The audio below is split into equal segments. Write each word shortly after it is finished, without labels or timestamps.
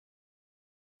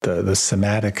The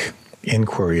somatic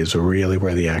inquiry is really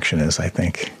where the action is, I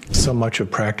think. So much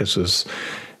of practice is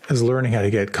learning how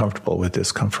to get comfortable with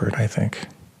discomfort, I think.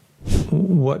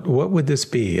 What would this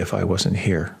be if I wasn't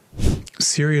here?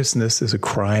 Seriousness is a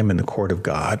crime in the court of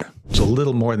God. It's a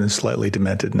little more than slightly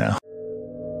demented now.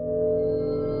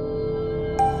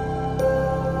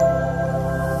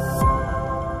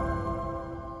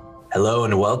 Hello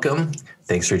and welcome.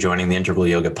 Thanks for joining the Integral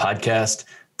Yoga Podcast.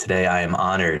 Today, I am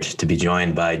honored to be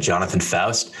joined by Jonathan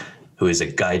Faust, who is a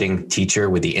guiding teacher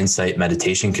with the Insight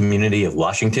Meditation Community of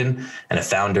Washington and a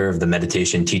founder of the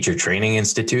Meditation Teacher Training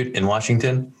Institute in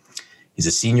Washington. He's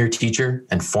a senior teacher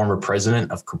and former president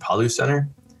of Kripalu Center.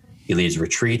 He leads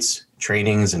retreats,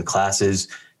 trainings, and classes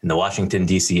in the Washington,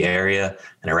 D.C. area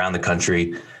and around the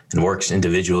country, and works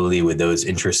individually with those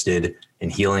interested in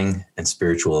healing and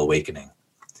spiritual awakening.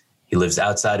 He lives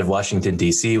outside of Washington,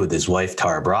 D.C. with his wife,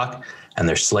 Tara Brock, and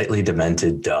their slightly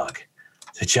demented dog.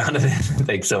 So Jonathan,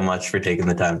 thanks so much for taking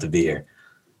the time to be here.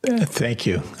 Thank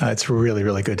you. It's really,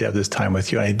 really good to have this time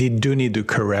with you. I do need to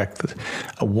correct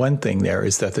one thing there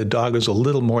is that the dog is a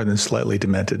little more than slightly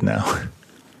demented now.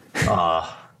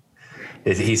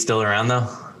 Is he still around though?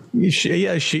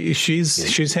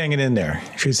 She's hanging in there.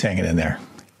 She's hanging in there.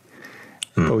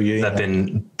 Has that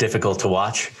been difficult to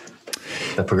watch?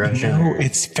 The progression? No,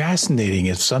 it's fascinating.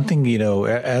 It's something,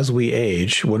 as we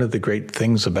age, one of the great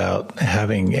things about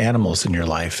having animals in your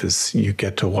life is you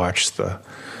get to watch the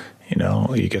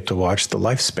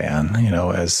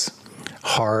lifespan, as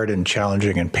hard and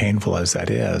challenging and painful as that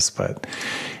is. But,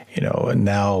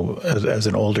 now as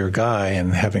an older guy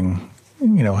and having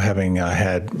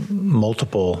had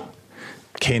multiple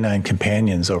canine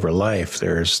companions over life,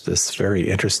 there's this very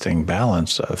interesting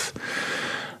balance of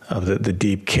the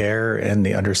deep care and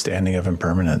the understanding of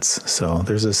impermanence. So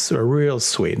there's a real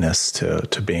sweetness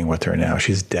to being with her now.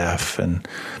 She's deaf and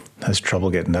has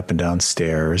trouble getting up and down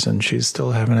stairs, and she's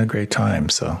still having a great time.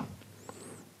 So,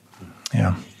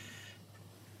 yeah.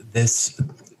 This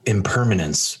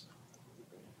impermanence,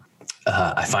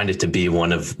 I find it to be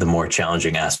one of the more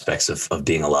challenging aspects of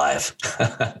being alive.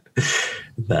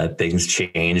 That things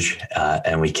change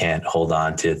and we can't hold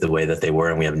on to the way that they were,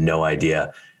 and we have no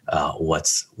idea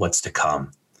what's to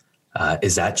come.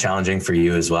 Is that challenging for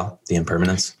you as well, the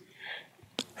impermanence?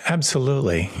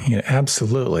 Absolutely.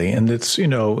 Absolutely. And it's,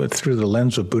 through the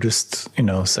lens of Buddhist,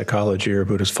 psychology or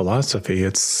Buddhist philosophy,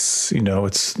 it's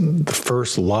the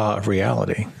first law of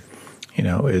reality,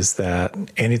 is that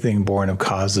anything born of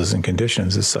causes and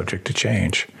conditions is subject to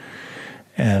change.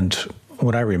 And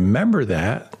when I remember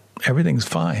that, everything's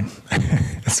fine.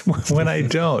 It's when I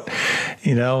don't,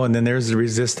 and then there's the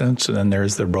resistance, and then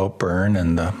there's the rope burn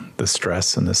and the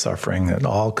stress and the suffering that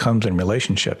all comes in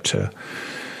relationship to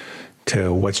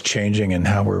what's changing and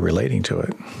how we're relating to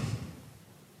it.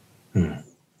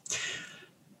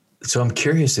 So I'm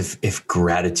curious if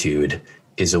gratitude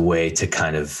is a way to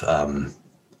kind of, I don't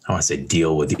want to say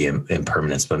deal with the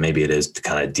impermanence, but maybe it is to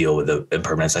kind of deal with the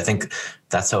impermanence. I think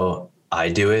that's how I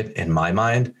do it in my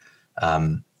mind.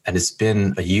 And it's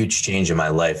been a huge change in my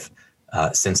life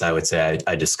since I would say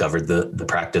I discovered the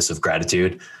practice of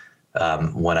gratitude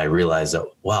when I realized that,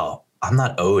 wow, I'm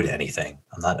not owed anything.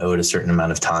 I'm not owed a certain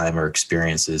amount of time or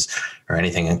experiences or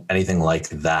anything like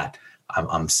that.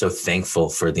 I'm so thankful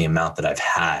for the amount that I've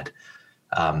had.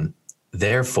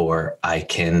 Therefore, I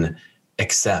can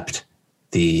accept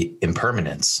the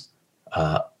impermanence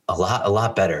a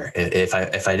lot better. If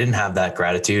I didn't have that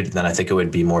gratitude, then I think it would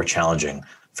be more challenging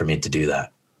for me to do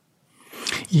that.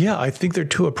 Yeah, I think there are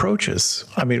two approaches.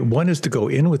 I mean, one is to go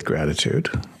in with gratitude,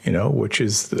 which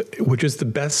is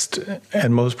the best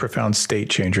and most profound state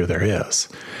changer there is.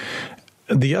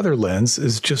 The other lens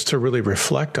is just to really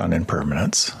reflect on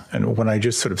impermanence. And when I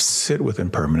just sort of sit with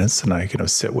impermanence, and I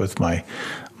sit with my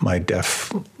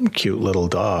deaf, cute little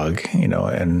dog,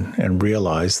 and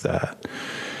realize that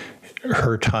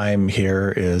her time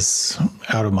here is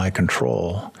out of my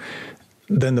control,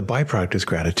 then the byproduct is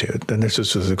gratitude. Then there's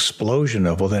just this explosion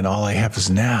of, well, then all I have is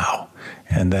now.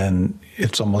 And then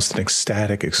it's almost an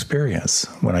ecstatic experience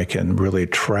when I can really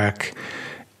track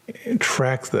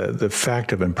the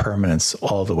fact of impermanence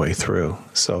all the way through.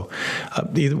 So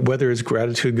whether it's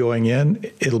gratitude going in,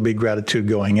 it'll be gratitude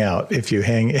going out if you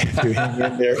hang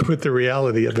in there with the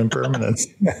reality of impermanence.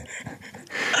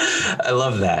 I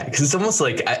love that, because it's almost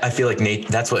like I feel like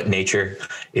that's what nature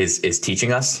is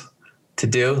teaching us to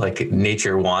do. Like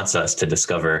nature wants us to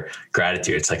discover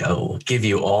gratitude. It's like, oh, we'll give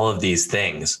you all of these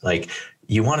things. Like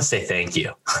you want to say thank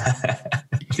you.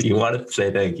 You want to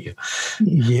say thank you.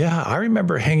 Yeah. I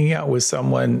remember hanging out with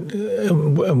someone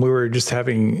and we were just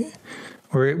we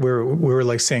were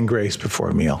like saying grace before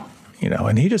a meal,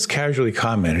 and he just casually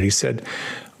commented. He said,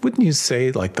 "Wouldn't you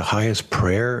say like the highest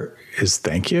prayer is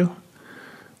thank you?"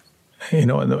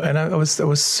 And it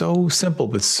was so simple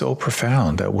but so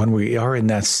profound that when we are in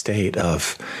that state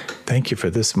of thank you for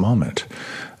this moment,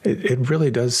 it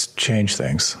really does change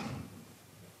things.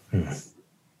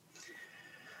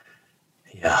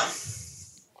 Yeah,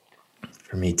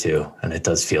 for me too. And it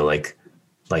does feel like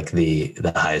the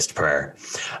highest prayer.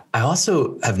 I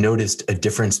also have noticed a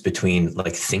difference between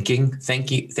like thinking thank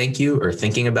you, or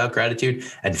thinking about gratitude,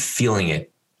 and feeling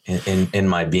it in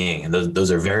my being. And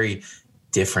those are very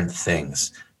different things.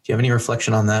 Do you have any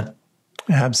reflection on that?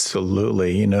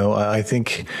 Absolutely. I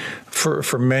think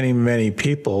for many, many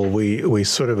people, we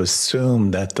sort of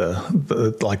assume that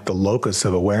the locus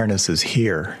of awareness is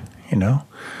here,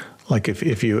 Like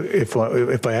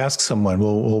if I ask someone,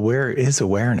 well, where is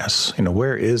awareness?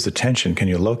 Where is attention? Can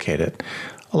you locate it?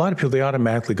 A lot of people, they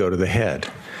automatically go to the head,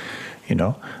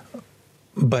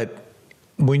 But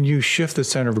when you shift the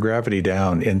center of gravity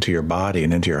down into your body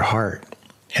and into your heart,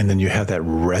 and then you have that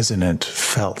resonant,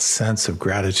 felt sense of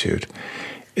gratitude,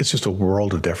 it's just a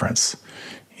world of difference.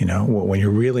 When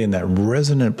you're really in that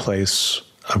resonant place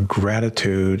of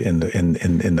gratitude in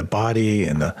the body,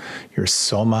 in your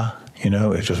soma,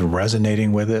 it's just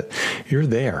resonating with it. You're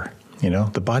there.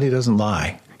 The body doesn't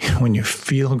lie. When you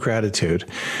feel gratitude,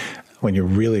 when you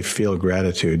really feel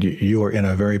gratitude, you are in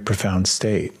a very profound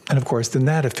state. And of course, then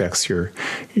that affects your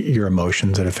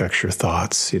emotions. It affects your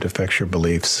thoughts. It affects your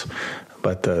beliefs.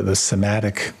 But the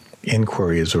somatic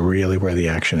inquiry is really where the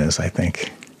action is, I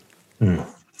think.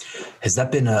 Has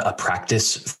that been a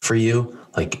practice for you?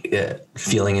 Like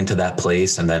feeling into that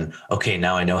place and then, okay,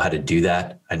 now I know how to do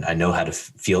that and I know how to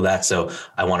feel that. So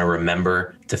I want to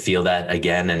remember to feel that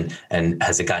again. And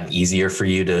has it gotten easier for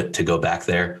you to go back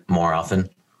there more often?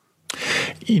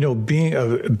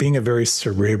 Being a very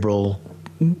cerebral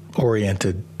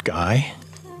oriented guy,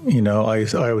 I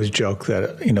always joke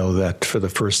that, that for the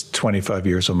first 25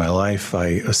 years of my life, I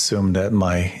assumed that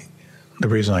the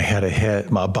reason I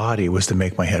had my body was to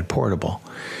make my head portable.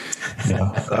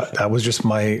 That was just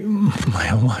my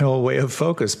whole way of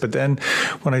focus. But then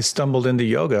when I stumbled into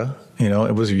yoga,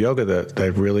 it was yoga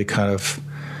that really kind of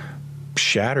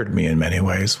shattered me in many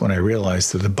ways when I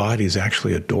realized that the body is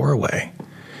actually a doorway.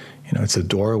 It's a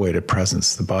doorway to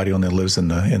presence. The body only lives in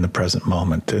the present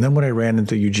moment. And then when I ran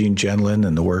into Eugene Gendlin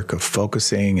and the work of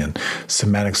focusing and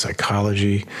somatic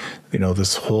psychology,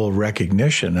 this whole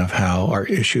recognition of how our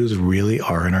issues really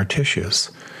are in our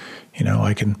tissues.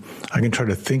 I can try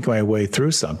to think my way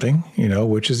through something,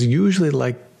 which is usually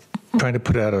like trying to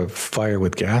put out a fire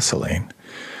with gasoline.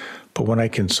 But when I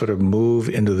can sort of move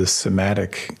into the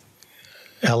somatic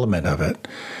element of it,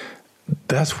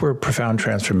 that's where profound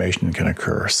transformation can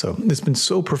occur. So it's been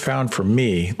so profound for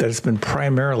me that it's been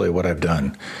primarily what I've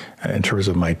done in terms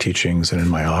of my teachings and in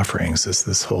my offerings, is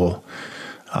this whole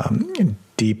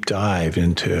deep dive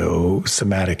into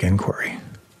somatic inquiry.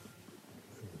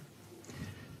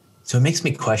 So it makes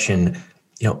me question,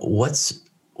 what's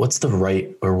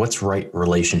right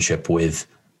relationship with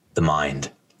the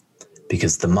mind?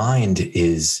 Because the mind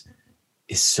is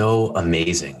so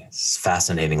amazing. It's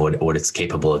fascinating what it's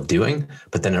capable of doing.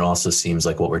 But then it also seems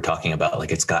like what we're talking about,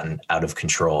 like it's gotten out of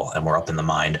control and we're up in the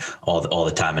mind all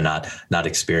the time and not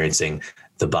experiencing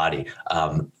the body.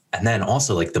 And then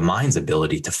also like the mind's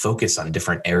ability to focus on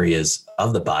different areas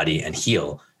of the body and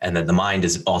heal. And then the mind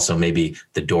is also maybe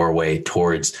the doorway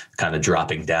towards kind of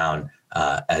dropping down,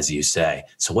 as you say.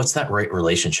 So what's that right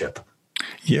relationship?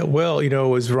 Yeah, well,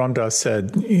 as Ram Dass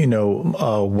said,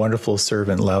 a wonderful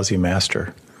servant, lousy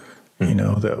master.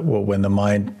 When the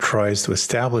mind tries to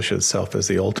establish itself as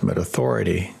the ultimate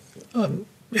authority,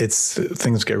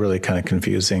 things get really kind of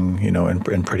confusing,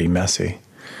 and pretty messy.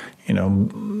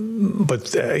 But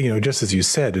just as you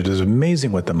said, it is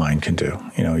amazing what the mind can do.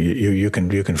 You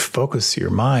can focus your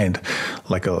mind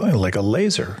like a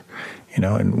laser,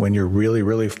 and when you're really,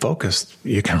 really focused,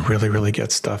 you can really, really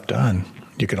get stuff done.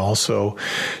 You can also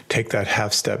take that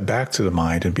half step back to the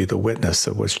mind and be the witness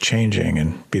of what's changing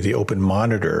and be the open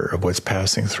monitor of what's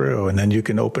passing through. And then you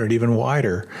can open it even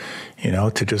wider,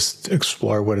 to just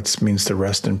explore what it means to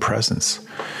rest in presence.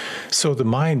 So the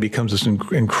mind becomes this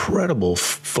incredible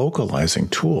focalizing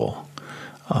tool.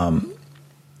 And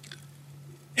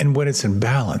when it's in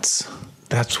balance,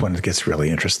 that's when it gets really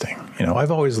interesting.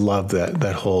 I've always loved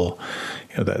that whole,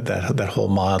 that whole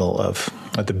model of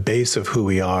at the base of who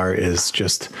we are is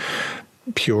just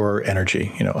pure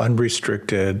energy,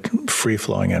 unrestricted,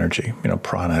 free-flowing energy.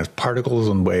 Prana, particles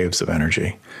and waves of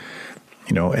energy.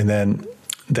 And then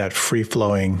that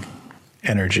free-flowing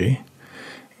energy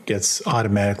gets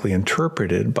automatically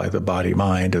interpreted by the body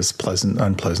mind as pleasant,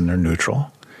 unpleasant, or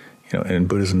neutral. In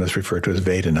Buddhism, that's referred to as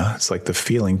Vedana. It's like the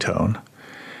feeling tone.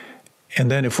 And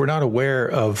then if we're not aware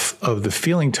of the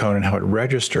feeling tone and how it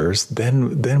registers,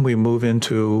 then we move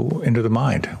into the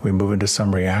mind. We move into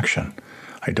some reaction.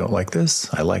 I don't like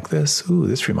this. I like this. Ooh,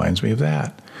 this reminds me of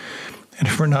that. And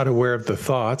if we're not aware of the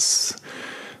thoughts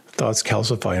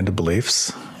calcify into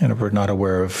beliefs. And if we're not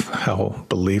aware of how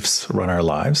beliefs run our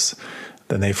lives,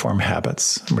 then they form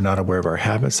habits. If we're not aware of our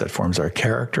habits, that forms our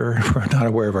character. If we're not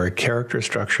aware of our character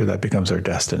structure, that becomes our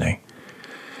destiny.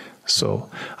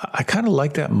 So I kind of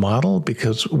like that model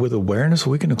because with awareness,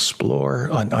 we can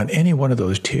explore on any one of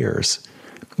those tiers.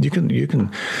 You can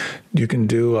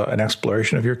do an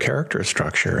exploration of your character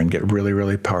structure and get really,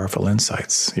 really powerful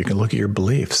insights. You can look at your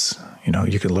beliefs.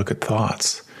 You can look at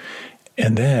thoughts.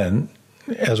 And then,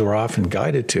 as we're often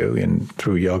guided to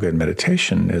through yoga and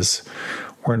meditation, is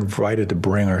we're invited to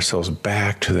bring ourselves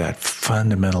back to that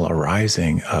fundamental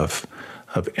arising of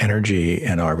energy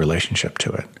and our relationship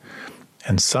to it.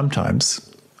 And sometimes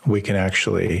we can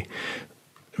actually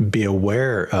be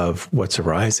aware of what's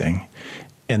arising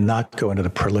and not go into the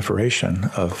proliferation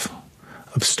of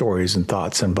stories and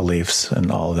thoughts and beliefs and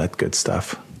all of that good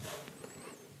stuff.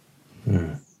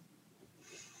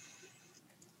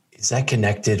 Is that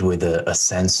connected with a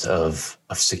sense of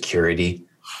security,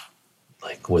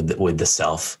 like with the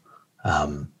self?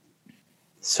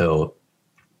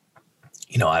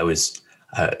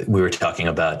 We were talking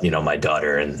about, my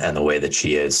daughter and the way that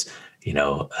she is, she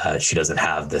doesn't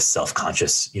have this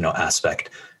self-conscious,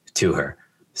 aspect to her.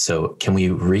 So can we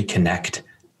reconnect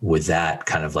with that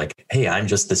kind of like, hey, I'm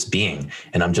just this being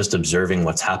and I'm just observing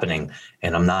what's happening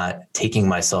and I'm not taking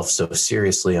myself so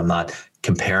seriously. I'm not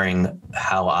comparing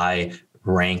how I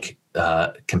rank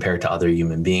compared to other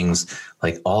human beings,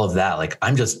 like all of that. Like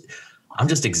I'm just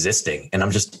existing and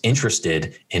I'm just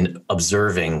interested in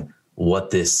observing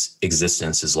what this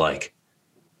existence is like.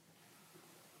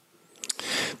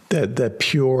 That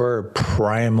pure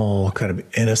primal kind of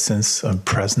innocence of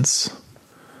presence.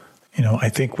 I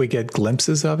think we get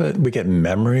glimpses of it. We get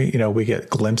memory. We get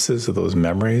glimpses of those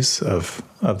memories of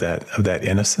that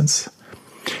innocence.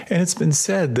 And it's been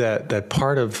said that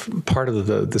part of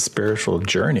the spiritual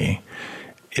journey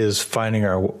is finding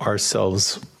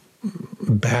ourselves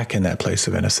back in that place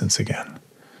of innocence again.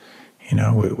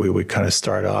 We kind of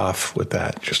start off with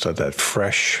that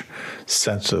fresh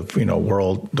sense of,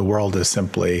 the world is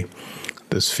simply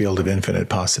this field of infinite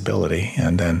possibility.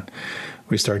 And then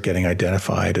we start getting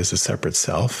identified as a separate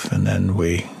self. And then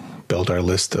we build our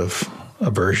list of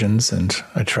aversions and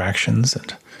attractions.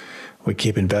 And we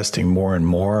keep investing more and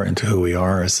more into who we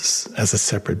are as a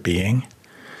separate being,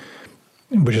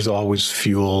 which is always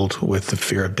fueled with the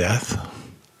fear of death.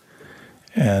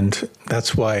 And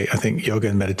that's why I think yoga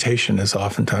and meditation is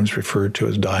oftentimes referred to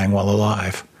as dying while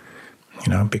alive,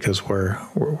 because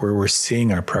we're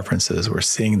seeing our preferences, we're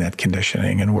seeing that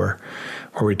conditioning, and we're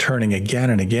returning again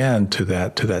and again to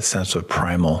that sense of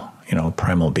primal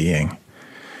being,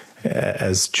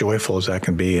 as joyful as that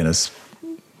can be and as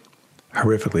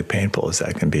horrifically painful as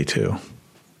that can be too.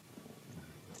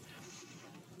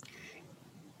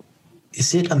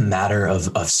 Is it a matter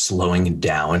of slowing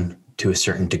down to a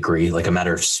certain degree, like a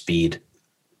matter of speed?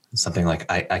 Something like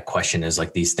I question is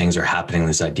like these things are happening.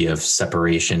 This idea of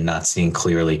separation, not seeing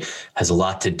clearly, has a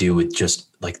lot to do with just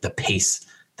like the pace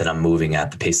that I'm moving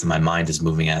at, the pace that my mind is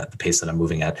moving at, the pace that I'm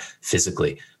moving at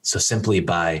physically. So simply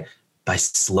by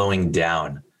slowing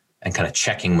down and kind of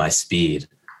checking my speed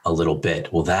a little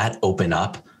bit, will that open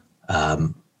up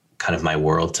kind of my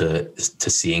world to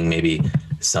seeing maybe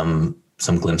some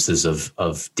glimpses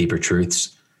of deeper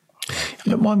truths?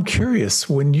 Well, I'm curious,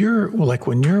 when you're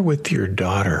with your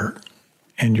daughter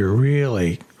and you're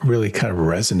really, really kind of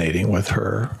resonating with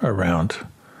her around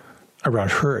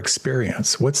her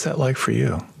experience, what's that like for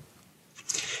you?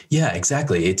 Yeah,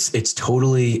 exactly. It's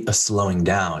totally a slowing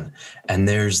down. And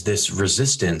there's this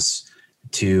resistance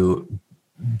to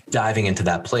diving into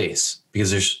that place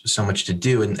because there's so much to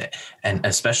do. And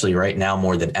especially right now,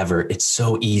 more than ever, it's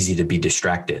so easy to be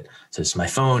distracted. So it's my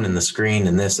phone and the screen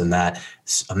and this and that,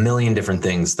 it's a million different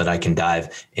things that I can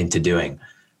dive into doing.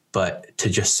 But to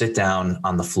just sit down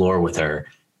on the floor with her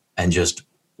and just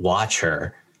watch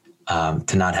her,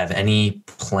 to not have any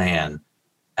plan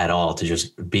at all, to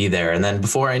just be there. And then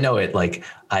before I know it, like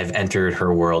I've entered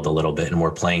her world a little bit and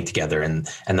we're playing together, and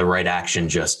the right action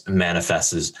just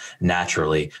manifests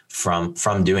naturally from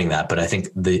doing that. But I think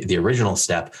the original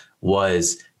step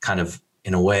was kind of,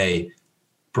 in a way,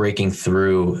 breaking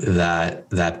through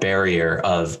that barrier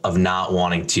of not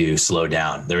wanting to slow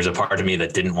down. There was a part of me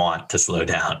that didn't want to slow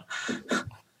down.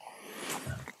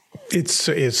 It's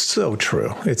so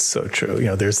true. It's so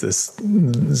true. There's this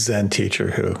Zen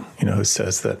teacher who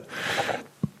says that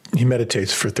he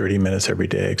meditates for 30 minutes every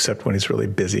day, except when he's really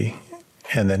busy,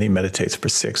 and then he meditates for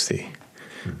 60.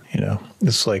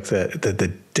 It's like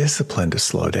the discipline to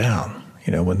slow down.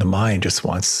 When the mind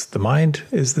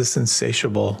is this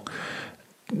insatiable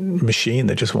machine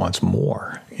that just wants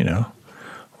more.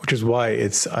 Which is why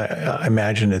I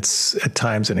imagine it's at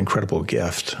times an incredible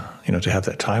gift, to have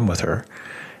that time with her.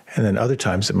 And then other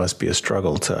times it must be a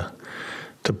struggle to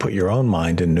put your own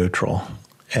mind in neutral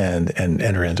and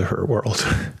enter into her world.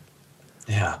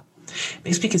 Yeah. It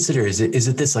makes me consider, is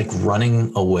it this like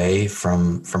running away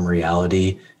from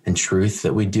reality and truth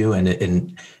that we do?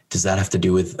 And does that have to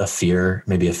do with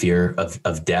maybe a fear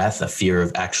of death, a fear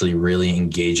of actually really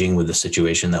engaging with the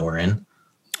situation that we're in?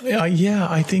 Yeah,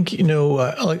 I think,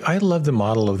 like I love the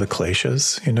model of the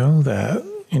kleshas, that,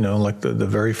 like the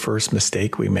very first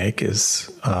mistake we make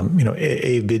is,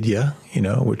 avidya,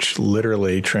 which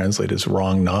literally translates as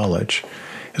wrong knowledge,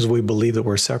 is we believe that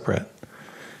we're separate,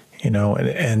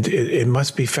 and it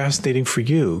must be fascinating for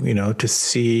you, to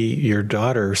see your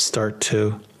daughter start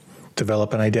to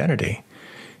develop an identity.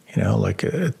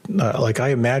 Like I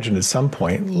imagine at some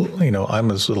point, I'm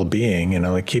this little being,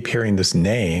 I keep hearing this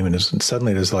name, and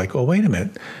suddenly there's like, oh, wait a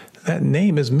minute, that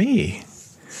name is me,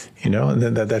 and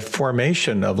then that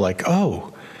formation of like,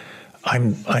 oh,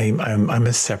 I'm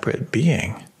a separate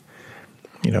being,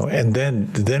 and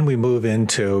then we move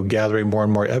into gathering more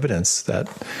and more evidence that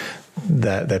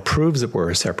proves that we're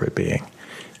a separate being.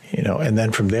 And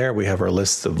then from there we have our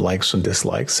lists of likes and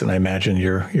dislikes. And I imagine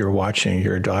you're watching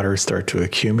your daughter start to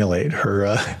accumulate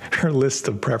her list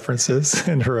of preferences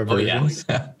and her aversions.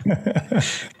 Oh, yeah.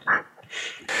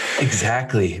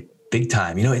 Exactly. Big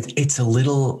time. It's a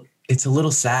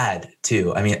little sad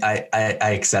too. I mean, I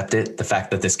accept it. The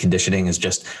fact that this conditioning is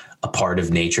just a part of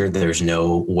nature. There's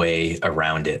no way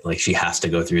around it. Like she has to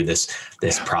go through this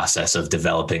process of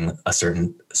developing a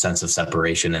certain sense of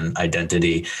separation and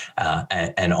identity,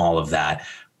 and all of that.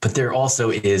 But there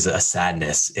also is a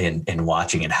sadness in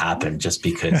watching it happen, just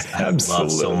because I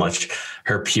love so much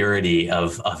her purity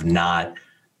of not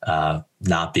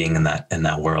being in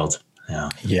that world. Yeah.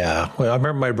 Yeah. Well, I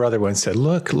remember my brother once said,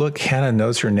 look, Hannah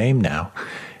knows her name now.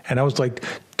 And I was like,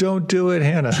 don't do it,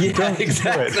 Hannah. Yeah, don't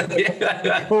exactly. Do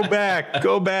it.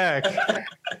 Go back.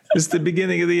 It's the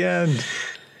beginning of the end.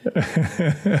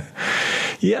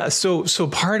 Yeah. So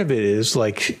part of it is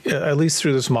like, at least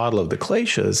through this model of the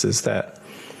kleshas, is that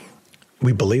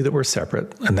we believe that we're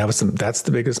separate. And that's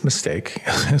the biggest mistake,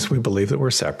 is we believe that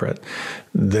we're separate.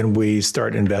 Then we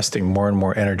start investing more and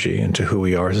more energy into who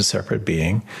we are as a separate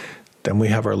being. Then we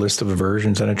have our list of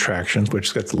aversions and attractions,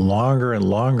 which gets longer and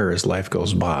longer as life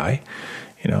goes by.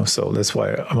 So that's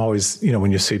why I'm always,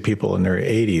 when you see people in their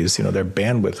 80s, their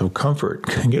bandwidth of comfort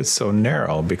gets so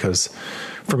narrow, because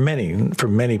for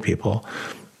many people,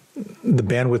 the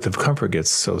bandwidth of comfort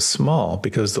gets so small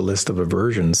because the list of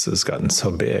aversions has gotten so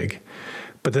big.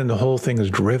 But then the whole thing is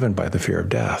driven by the fear of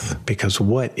death, because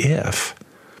what if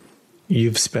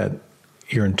you've spent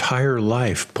your entire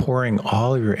life pouring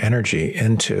all of your energy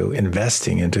into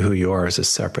investing into who you are as a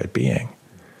separate being,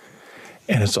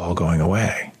 and it's all going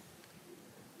away?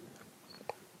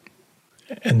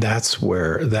 And that's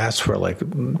where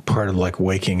like part of like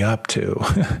waking up to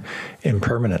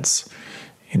impermanence,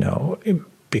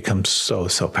 it becomes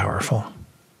so powerful.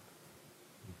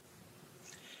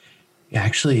 Yeah,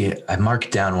 actually, I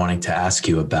marked down wanting to ask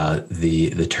you about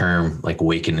the term like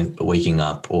waking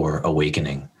up or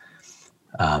awakening.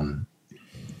 And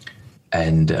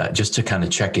just to kind of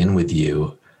check in with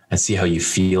you and see how you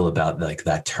feel about like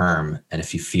that term, and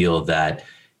if you feel that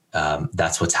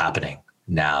that's what's happening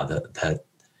now, that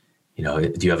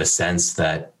do you have a sense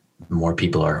that more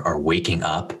people are waking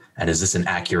up, and is this an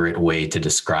accurate way to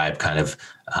describe kind of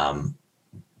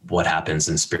what happens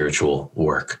in spiritual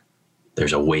work?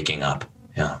 There's a waking up.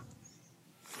 Yeah.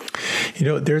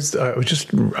 There's I was just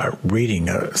reading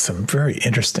some very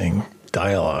interesting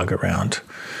dialogue around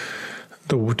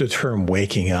the term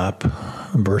waking up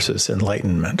versus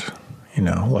enlightenment.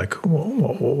 Like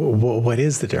what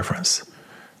is the difference?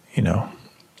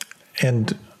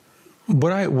 And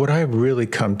what I really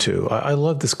come to, I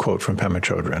love this quote from Pema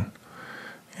Chodron.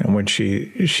 When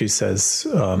she says,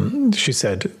 she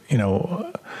said,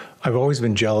 I've always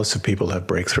been jealous of people who have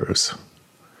breakthroughs.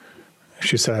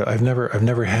 She said, I've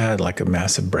never had like a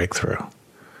massive breakthrough.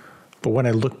 But when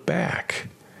I look back,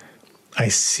 I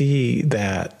see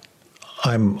that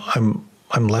I'm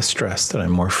less stressed and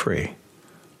I'm more free.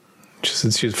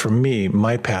 For me,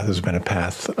 my path has been a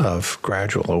path of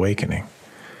gradual awakening.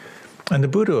 And the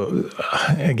Buddha,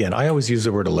 again, I always use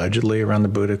the word allegedly around the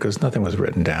Buddha because nothing was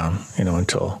written down,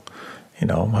 until,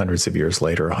 hundreds of years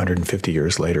later, 150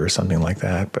 years later or something like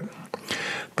that.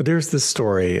 But there's this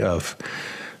story of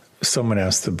someone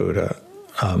asked the Buddha,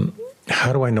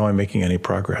 how do I know I'm making any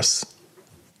progress?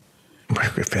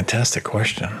 What a fantastic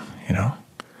question,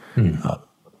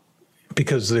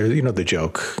 because there, the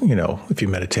joke, if you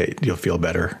meditate, you'll feel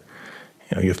better.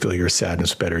 You feel your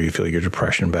sadness better. You feel your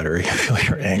depression better. You feel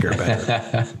your anger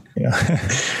better.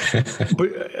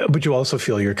 But you also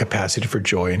feel your capacity for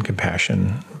joy and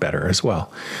compassion better as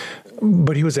well.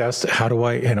 But he was asked, how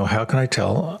can I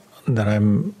tell that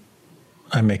I'm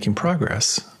making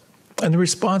progress? And the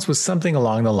response was something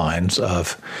along the lines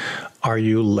of, are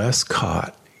you less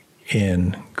caught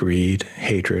in greed,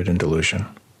 hatred, and delusion?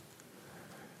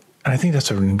 And I think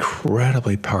that's an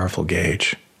incredibly powerful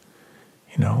gauge.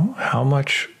 How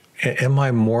much am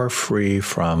I more free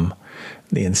from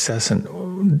the incessant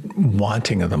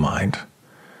wanting of the mind?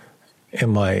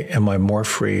 Am I more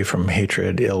free from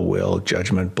hatred, ill will,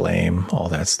 judgment, blame, all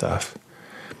that stuff?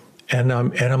 And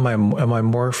am I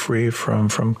more free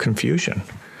from confusion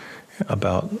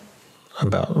about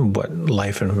what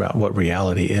life and about what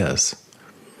reality is?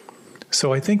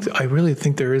 So I really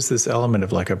think there is this element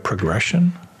of like a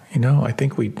progression. I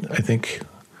think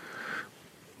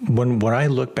when I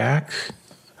look back,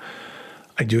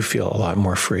 I do feel a lot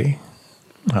more free.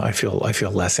 I feel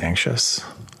less anxious,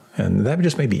 and that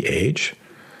just may be age,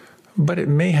 but it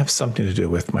may have something to do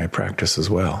with my practice as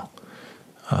well.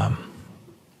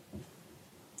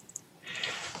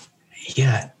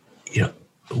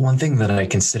 One thing that I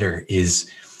consider is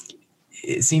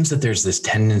it seems that there's this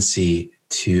tendency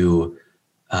to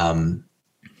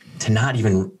not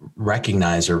even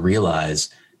recognize or realize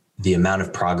the amount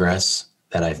of progress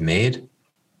that I've made.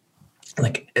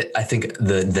 Like, I think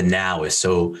the now is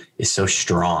so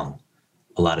strong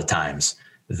a lot of times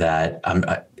that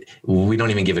we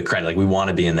don't even give it credit. Like, we want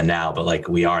to be in the now, but like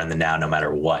we are in the now no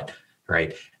matter what.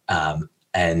 Right.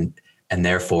 And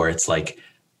therefore it's like,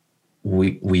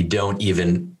 we don't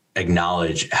even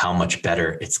acknowledge how much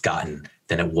better it's gotten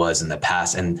than it was in the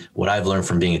past. And what I've learned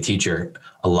from being a teacher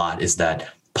a lot is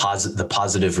that the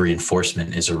positive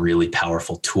reinforcement is a really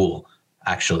powerful tool,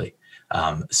 actually.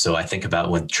 So I think about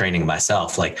when training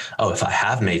myself, like, if I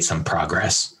have made some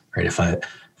progress, right? If I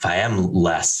am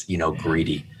less,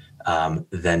 greedy,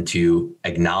 then to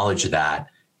acknowledge that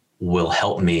will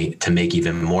help me to make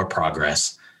even more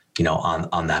progress,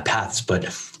 on that path. But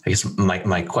I guess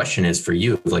my question is for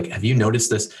you, like, have you noticed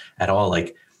this at all?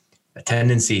 Like a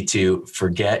tendency to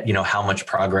forget, how much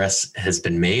progress has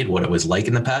been made, what it was like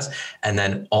in the past. And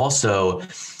then also,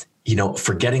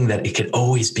 forgetting that it could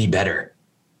always be better,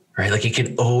 right? Like it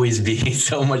could always be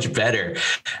so much better.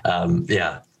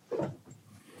 Yeah.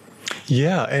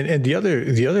 And the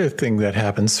other thing that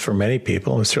happens for many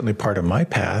people, and certainly part of my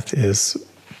path, is,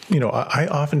 I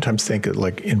oftentimes think that,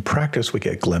 like, in practice, we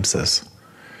get glimpses.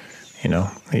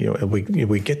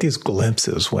 We get these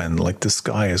glimpses when, like, the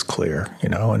sky is clear,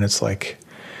 and it's like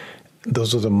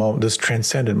those are those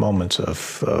transcendent moments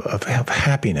of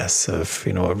happiness,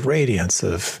 of radiance,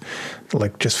 of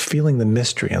like just feeling the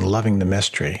mystery and loving the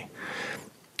mystery.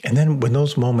 And then when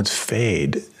those moments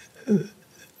fade,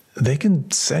 they can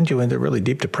send you into really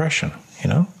deep depression,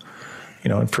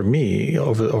 and for me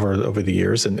over the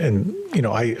years, and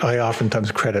I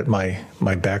oftentimes credit my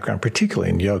background,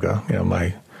 particularly in yoga,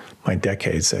 my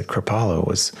decades at Kripalu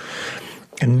was,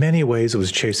 in many ways, it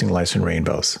was chasing lights and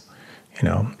rainbows.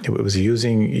 It was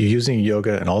using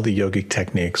yoga and all the yogic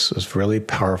techniques was really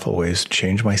powerful ways to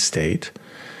change my state,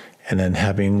 and then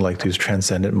having like these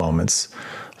transcendent moments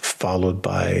followed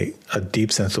by a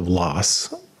deep sense of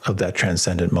loss of that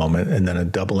transcendent moment, and then a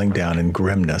doubling down in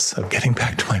grimness of getting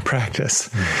back to my practice.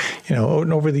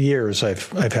 And over the years,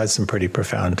 I've had some pretty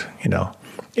profound,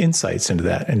 insights into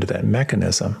that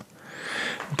mechanism.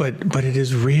 But it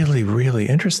is really, really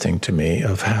interesting to me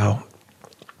of how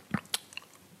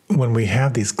when we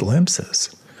have these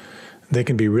glimpses, they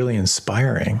can be really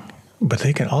inspiring, but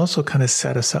they can also kind of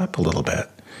set us up a little bit,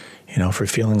 for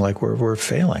feeling like we're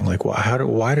failing. Like,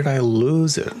 why did I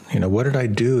lose it? What did I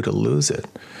do to lose it?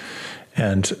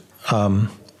 And I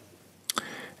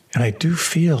do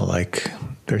feel like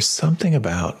there's something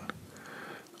about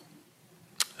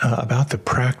the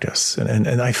practice.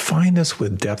 And I find this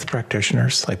with depth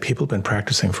practitioners, like people who've been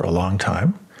practicing for a long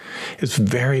time. It's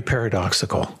very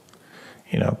paradoxical,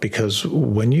 because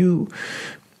when you're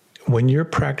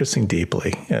practicing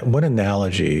deeply, one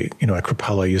analogy, at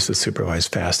Kripalu, I used to supervise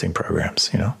fasting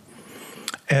programs,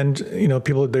 And,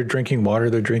 people, they're drinking water,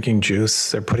 they're drinking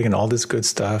juice, they're putting in all this good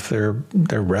stuff, they're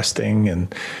resting,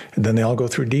 and then they all go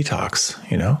through detox,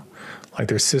 like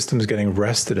their system's getting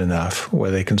rested enough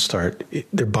where they can start,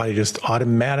 their body just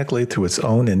automatically through its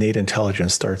own innate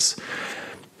intelligence starts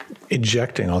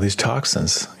ejecting all these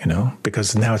toxins,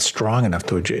 because now it's strong enough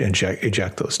to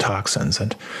eject those toxins.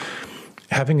 And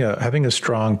having a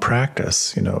strong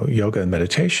practice, yoga and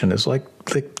meditation is like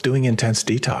doing intense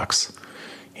detox.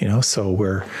 So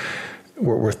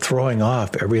we're throwing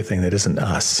off everything that isn't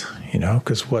us,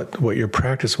 because what your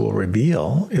practice will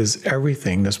reveal is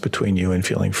everything that's between you and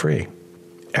feeling free.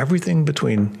 Everything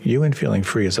between you and feeling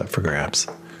free is up for grabs.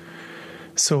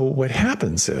 So what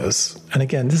happens is, and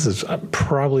again, this is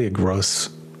probably a gross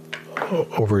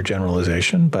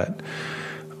overgeneralization, but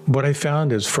what I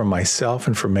found is for myself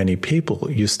and for many people,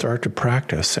 you start to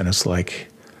practice and it's like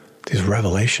these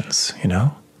revelations,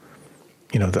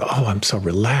 I'm so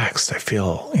relaxed. I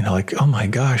feel, like, oh my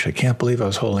gosh, I can't believe I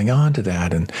was holding on to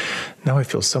that. And now I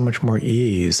feel so much more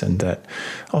ease, and that,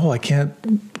 oh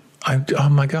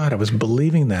my God, I was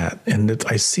believing that. And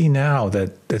I see now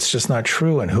that that's just not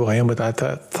true. And who I am without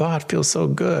that thought feels so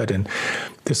good. And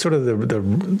there's sort of the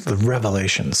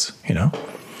revelations,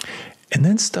 And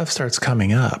then stuff starts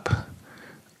coming up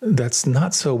that's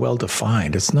not so well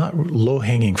defined. It's not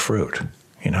low-hanging fruit,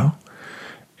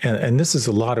 And this is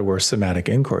a lot of where somatic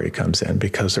inquiry comes in,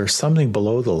 because there's something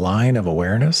below the line of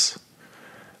awareness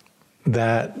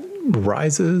that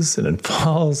rises and then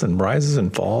falls and rises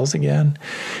and falls again.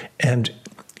 And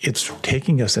it's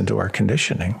taking us into our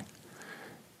conditioning.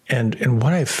 And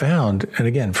what I've found, and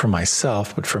again, for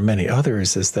myself, but for many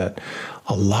others, is that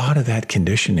a lot of that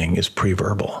conditioning is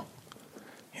pre-verbal.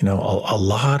 A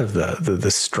lot of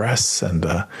the stress and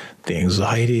the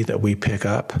anxiety that we pick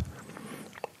up,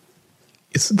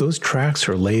 those tracks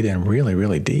are laid in really,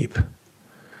 really deep.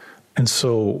 And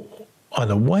so on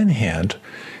the one hand,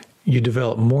 you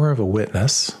develop more of a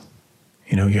witness.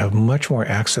 You have much more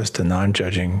access to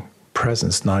non-judging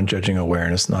presence, non-judging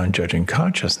awareness, non-judging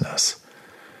consciousness.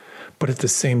 But at the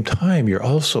same time, you're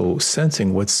also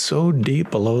sensing what's so deep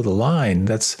below the line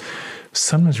that's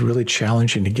sometimes really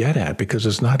challenging to get at, because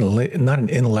it's not an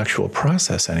intellectual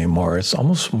process anymore. It's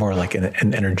almost more like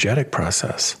an energetic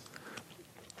process.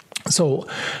 So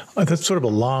that's sort of a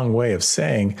long way of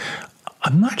saying,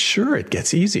 I'm not sure it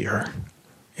gets easier,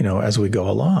 as we go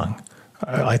along.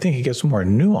 I think it gets more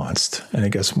nuanced and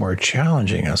it gets more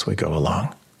challenging as we go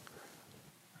along.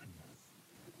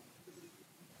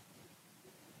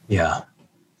 Yeah.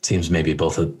 Seems maybe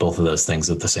both of those things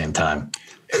at the same time.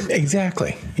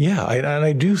 Exactly. Yeah. And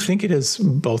I do think it is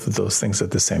both of those things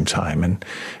at the same time.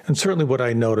 And certainly what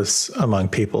I notice among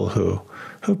people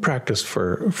who practiced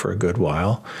for a good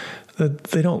while, that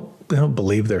they don't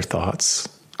believe their thoughts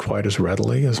quite as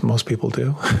readily as most people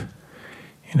do.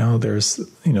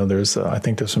 There's I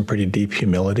think there's some pretty deep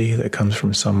humility that comes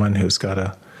from someone who's got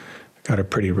a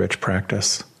pretty rich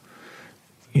practice,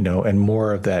 and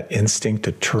more of that instinct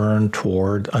to turn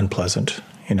toward unpleasant.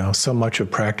 So much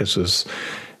of practice is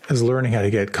learning how to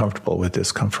get comfortable with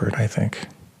discomfort, I think.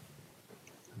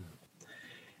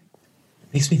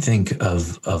 Makes me think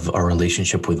of our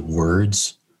relationship with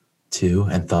words too,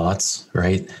 and thoughts,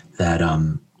 right? That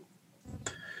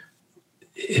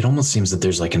it almost seems that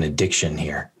there's like an addiction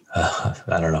here. I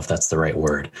don't know if that's the right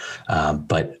word,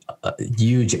 but a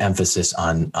huge emphasis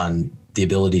on the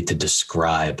ability to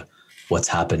describe what's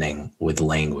happening with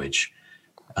language.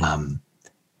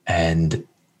 And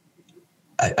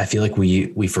I feel like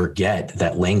we forget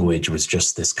that language was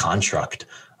just this construct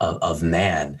of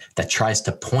man that tries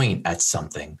to point at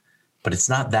something, but it's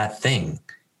not that thing.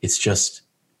 It's just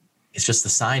the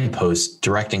signpost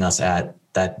directing us at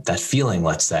that feeling,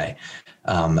 let's say.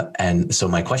 And so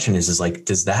my question is like,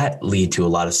 does that lead to a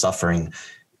lot of suffering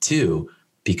too?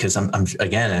 Because I'm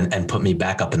again, and put me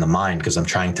back up in the mind, because I'm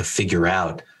trying to figure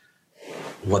out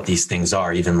what these things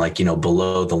are, even like,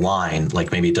 below the line,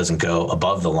 like maybe it doesn't go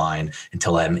above the line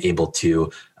until I'm able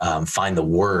to find the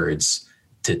words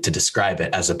to describe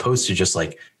it, as opposed to just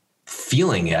like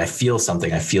feeling it. I feel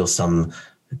something. I feel some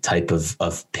type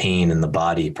of pain in the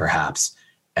body, perhaps.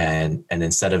 And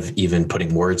instead of even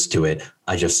putting words to it,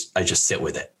 I just sit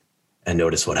with it and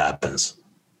notice what happens.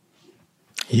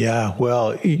 Yeah,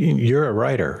 well, you're a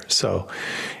writer, so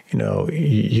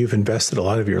you've invested a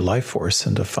lot of your life force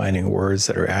into finding words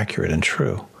that are accurate and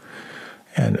true.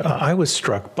 And I was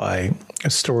struck by a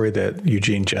story that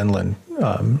Eugene Gendlin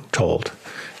told,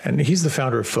 and he's the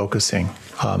founder of Focusing,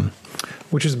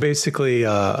 which is basically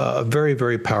a very,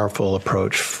 very powerful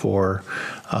approach for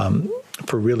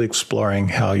for really exploring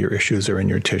how your issues are in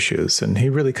your tissues. And he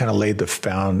really kind of laid the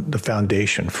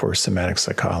foundation for somatic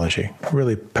psychology.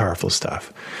 Really powerful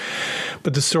stuff.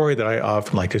 But the story that I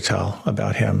often like to tell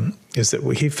about him is that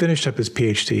he finished up his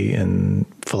PhD in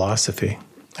philosophy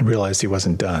and realized he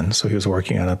wasn't done. So he was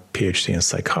working on a PhD in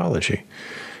psychology.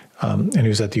 And he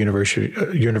was at the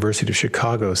University of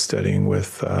Chicago studying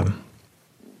with, oh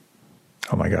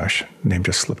my gosh, name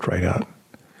just slipped right out,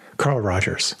 Carl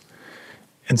Rogers.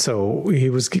 And so he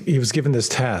was given this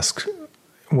task: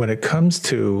 when it comes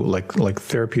to like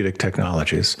therapeutic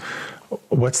technologies,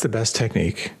 what's the best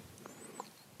technique,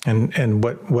 and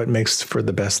what makes for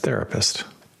the best therapist?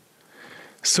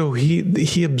 So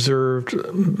he observed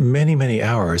many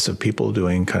hours of people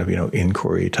doing kind of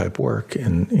inquiry type work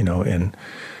in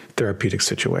therapeutic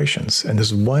situations, and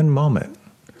this one moment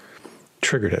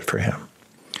triggered it for him.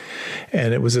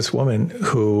 And it was this woman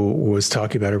who was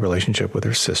talking about her relationship with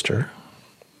her sister.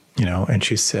 And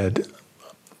she said,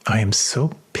 "I am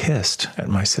so pissed at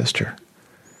my sister."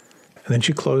 And then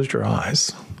she closed her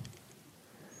eyes.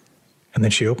 And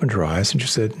then she opened her eyes and she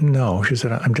said, "No," she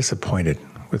said, "I'm disappointed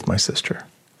with my sister."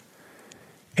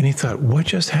 And he thought, what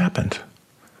just happened?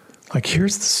 Like,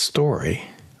 here's the story.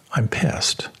 I'm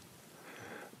pissed.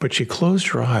 But she closed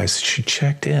her eyes. She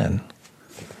checked in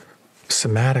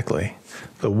somatically.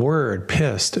 The word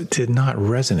pissed did not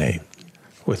resonate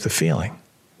with the feeling.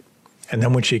 And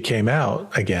then when she came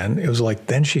out again, it was like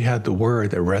then she had the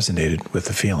word that resonated with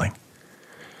the feeling.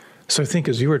 So I think,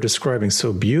 as you were describing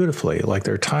so beautifully, like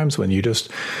there are times when you just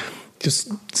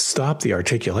stop the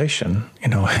articulation,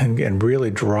 and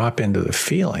really drop into the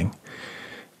feeling.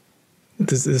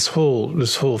 This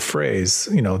whole phrase,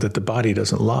 that the body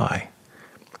doesn't lie,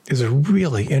 is a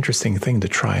really interesting thing to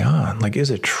try on. Like, is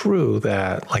it true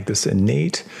that like this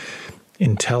innate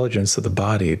intelligence of the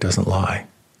body doesn't lie?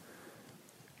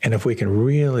 And if we can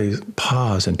really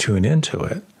pause and tune into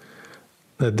it,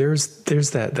 that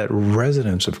there's that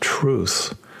resonance of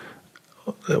truth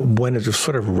when it's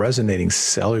sort of resonating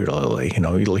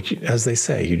cellularly, like, as they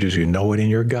say, you know it in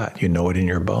your gut, you know it in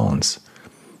your bones.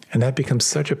 And that becomes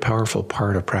such a powerful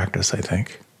part of practice, I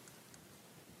think.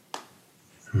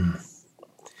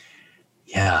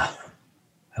 Yeah,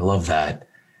 I love that.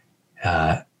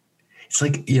 It's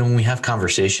like, when we have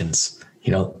conversations,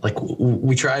 like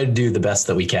we try to do the best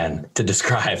that we can to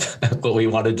describe what we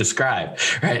want to describe,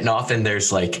 right? And often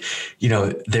there's like,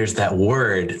 there's that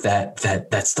word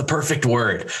that's the perfect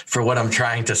word for what I'm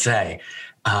trying to say.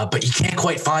 But you can't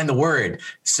quite find the word.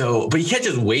 But you can't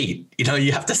just wait,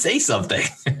 you have to say something.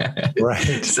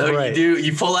 Right. So right.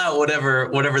 you pull out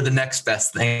whatever the next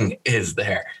best thing is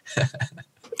there.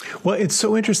 Well, it's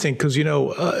so interesting because, in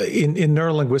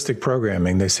neurolinguistic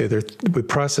programming, they say we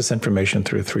process information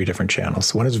through 3 different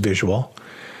channels. One is visual.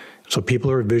 So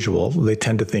people are visual. They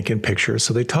tend to think in pictures.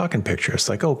 So they talk in pictures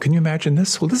like, oh, can you imagine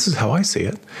this? Well, this is how I see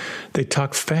it. They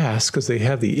talk fast because they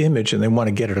have the image and they want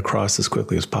to get it across as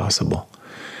quickly as possible.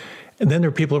 And then there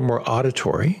are people who are more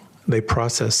auditory. They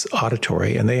process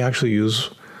auditory and they actually use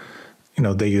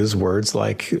words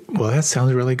like, well, that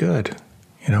sounds really good.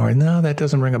 Or no, that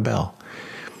doesn't ring a bell.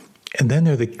 And then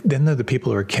they're the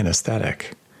people who are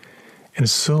kinesthetic. And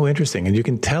it's so interesting. And you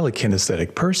can tell a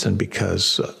kinesthetic person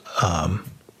because,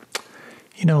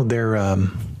 they're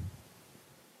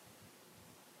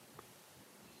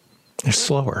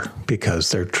slower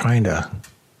because they're trying to,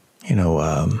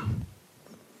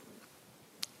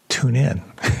 tune in.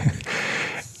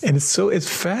 And it's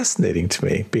fascinating to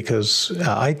me because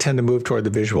I tend to move toward the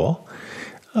visual.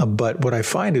 But what I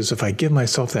find is if I give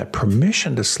myself that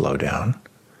permission to slow down,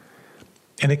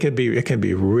 and it can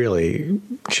be really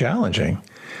challenging,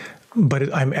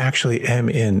 but I actually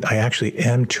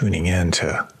am tuning in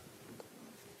to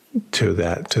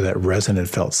that resonant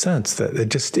felt sense that it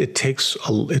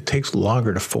takes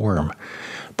longer to form,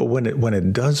 but when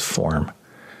it does form,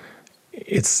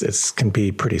 it's can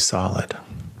be pretty solid.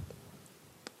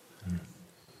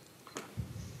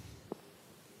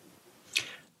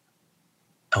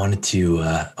 I want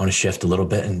to shift a little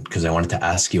bit, and because I wanted to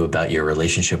ask you about your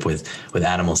relationship with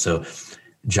animals. So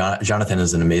Jonathan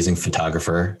is an amazing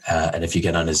photographer. And if you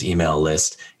get on his email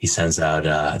list, he sends out,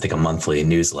 I think, a monthly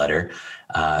newsletter,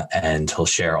 and he'll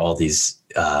share all these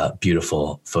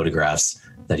beautiful photographs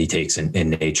that he takes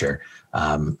in nature.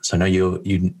 So I know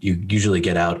you usually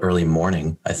get out early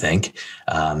morning, I think,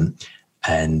 and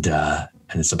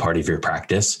it's a part of your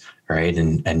practice, right?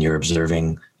 And you're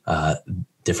observing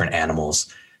different animals.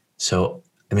 So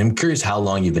I'm curious how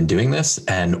long you've been doing this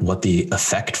and what the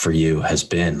effect for you has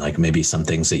been, like maybe some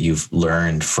things that you've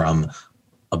learned from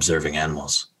observing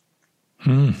animals.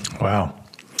 Wow.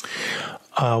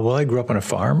 Well, I grew up on a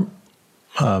farm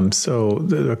So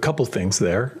there are a couple things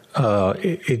there.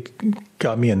 It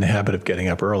got me in the habit of getting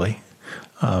up early,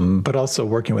 but also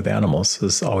working with animals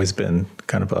has always been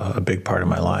kind of a big part of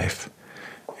my life.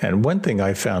 And one thing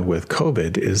I found with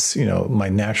COVID is, my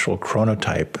natural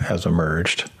chronotype has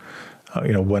emerged.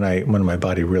 When my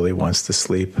body really wants to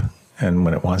sleep and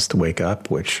when it wants to wake up,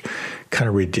 which kind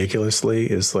of ridiculously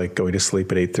is like going to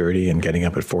sleep at 8:30 and getting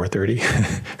up at 4:30.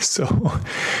 So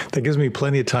that gives me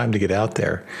plenty of time to get out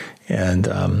there and,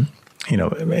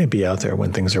 be out there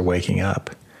when things are waking up.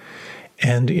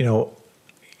 And,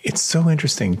 it's so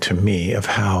interesting to me of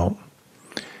how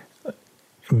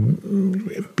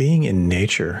being in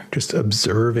nature, just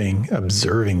observing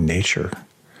nature,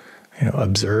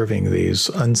 observing these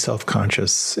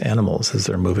unself-conscious animals as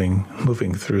they're moving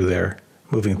through their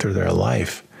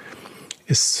life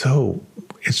it's so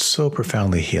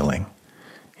profoundly healing.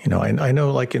 I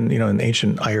know, like in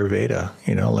ancient Ayurveda,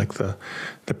 like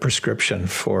the prescription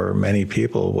for many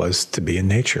people was to be in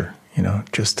nature,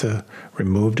 just to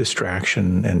remove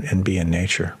distraction and be in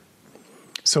nature.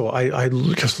 So I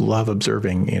just love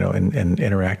observing, and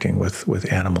interacting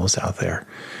with animals out there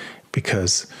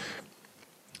because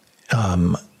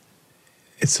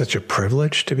it's such a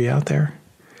privilege to be out there.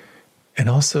 And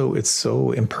also it's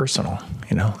so impersonal,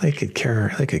 they could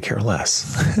care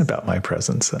less about my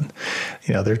presence. And,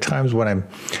 there are times when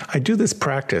I do this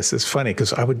practice. It's funny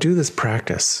because I would do this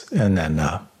practice and then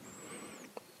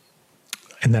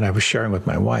I was sharing with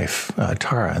my wife,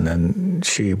 Tara, and then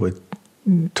she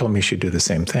told me she'd do the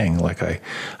same thing. Like I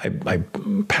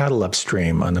paddle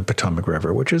upstream on the Potomac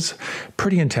River, which is a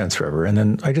pretty intense river. And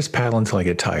then I just paddle until I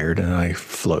get tired and I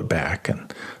float back.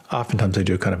 And oftentimes I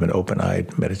do kind of an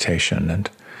open-eyed meditation. And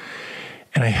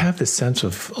I have this sense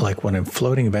of like when I'm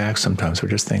floating back sometimes I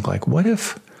just think like, what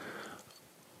if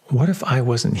I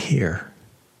wasn't here?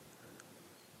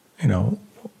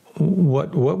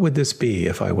 What would this be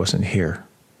if I wasn't here?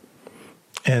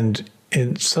 And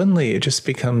suddenly it just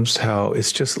becomes how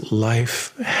it's just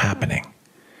life happening.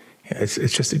 It's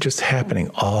just happening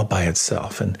all by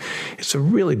itself. And it's a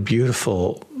really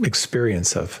beautiful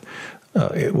experience of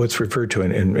what's referred to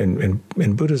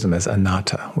in Buddhism as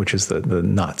anatta, which is the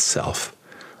not self.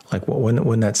 Like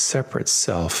when that separate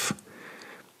self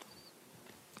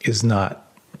is not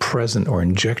present or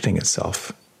injecting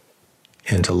itself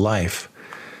into life,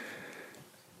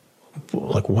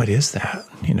 like what is that?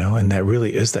 And that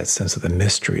really is that sense of the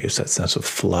mystery, is that sense of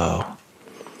flow.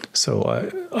 So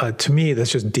to me,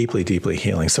 that's just deeply, deeply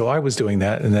healing. So I was doing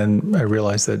that, and then I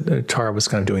realized that Tara was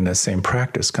kind of doing that same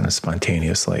practice kind of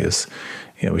spontaneously as,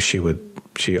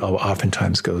 she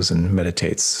oftentimes goes and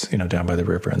meditates, down by the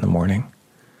river in the morning.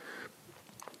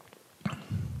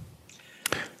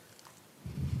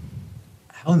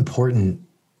 How important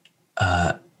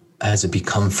has it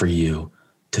become for you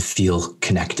to feel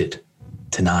connected,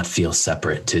 to not feel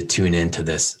separate, to tune into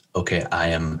this, okay, I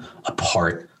am a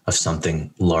part of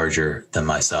something larger than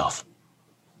myself?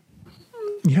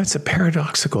 It's a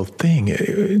paradoxical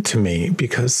thing to me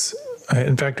because,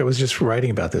 in fact, I was just writing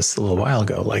about this a little while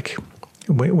ago. Like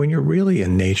when you're really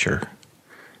in nature,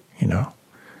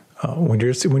 when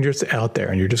you're just out there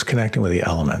and you're just connecting with the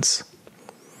elements,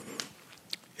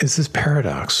 it's this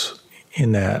paradox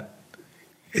in that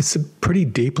it's a pretty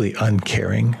deeply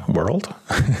uncaring world.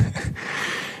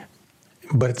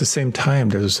 But at the same time,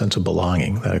 there's a sense of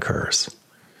belonging that occurs.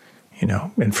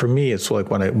 And for me, it's like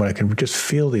when I can just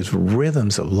feel these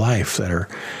rhythms of life that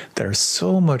are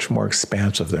so much more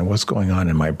expansive than what's going on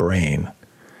in my brain.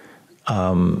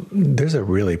 There's a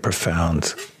really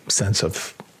profound sense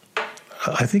of,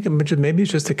 I think maybe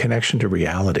it's just a connection to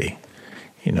reality,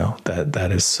 that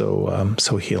is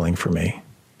so healing for me.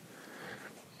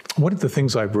 One of the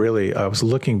things I was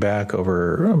looking back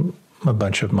over a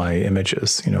bunch of my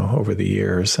images, over the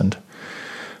years, and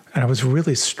I was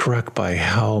really struck by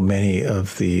how many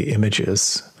of the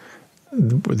images,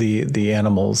 the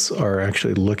animals are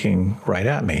actually looking right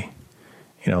at me.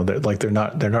 They're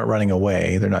not running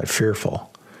away, they're not fearful,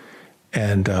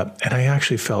 and I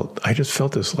just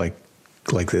felt this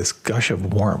like this gush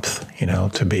of warmth,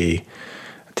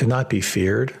 to not be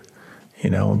feared.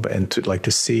 And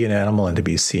to see an animal and to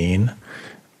be seen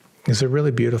is a really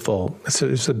beautiful,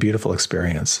 it's a beautiful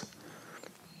experience.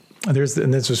 There's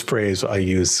this phrase I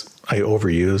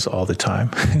overuse all the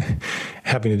time,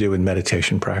 having to do with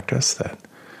meditation practice,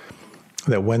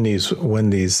 that when these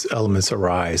elements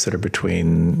arise that are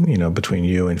between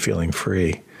you and feeling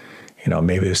free,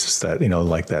 maybe it's just that,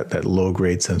 like that low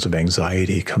grade sense of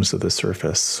anxiety comes to the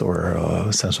surface, or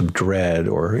a sense of dread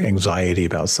or anxiety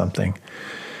about something.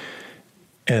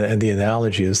 And the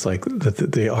analogy is like that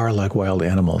they are like wild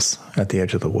animals at the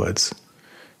edge of the woods.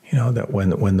 that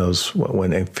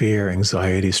when fear,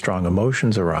 anxiety, strong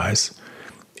emotions arise,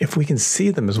 if we can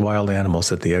see them as wild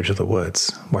animals at the edge of the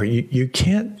woods, where you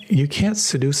can't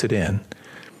seduce it in,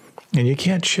 and you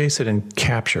can't chase it and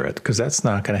capture it, because that's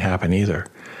not going to happen either.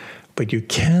 But you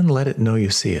can let it know you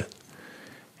see it.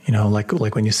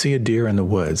 Like when you see a deer in the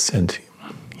woods, and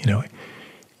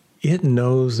it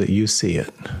knows that you see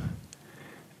it.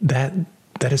 That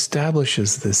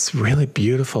establishes this really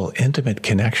beautiful, intimate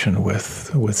connection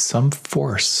with some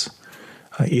force,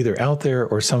 either out there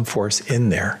or some force in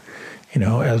there,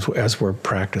 as we're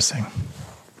practicing.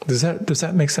 Does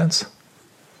that make sense?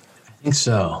 I think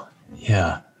so.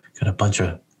 Yeah. Got a bunch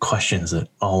of questions that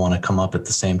all want to come up at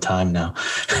the same time now.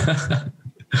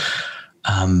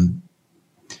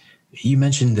 You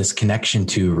mentioned this connection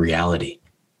to reality.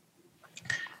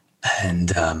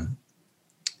 And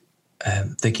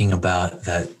thinking about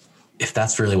that, if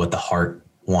that's really what the heart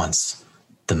wants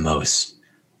the most,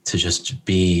 to just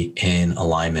be in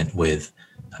alignment with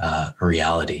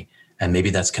reality. And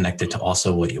maybe that's connected to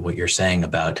also what you're saying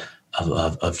about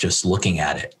of just looking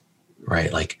at it,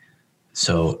 right? Like,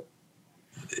 so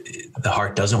the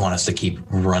heart doesn't want us to keep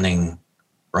running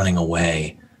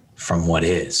away from what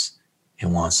is. It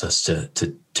wants us to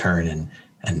turn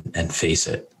and face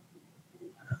it.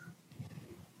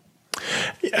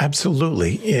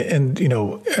 Absolutely. And,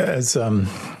 as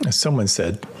someone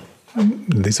said,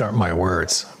 these aren't my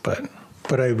words, but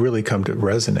I really come to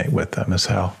resonate with them, is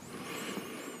how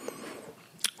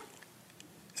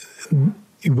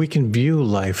we can view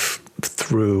life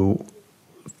through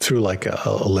like a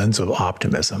lens of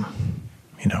optimism,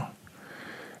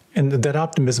 and that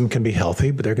optimism can be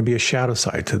healthy, but there can be a shadow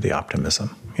side to the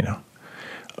optimism,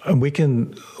 And we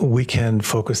can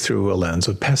focus through a lens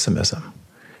of pessimism,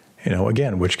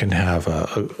 again, which can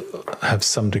have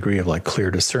some degree of like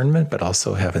clear discernment, but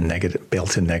also have a negative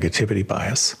built-in negativity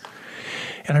bias.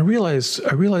 And I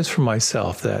realized for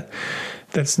myself that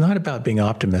that's not about being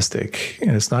optimistic,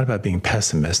 and it's not about being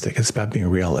pessimistic. It's about being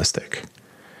realistic,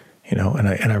 And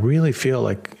I really feel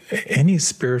like any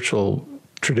spiritual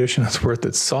tradition that's worth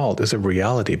its salt is a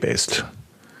reality-based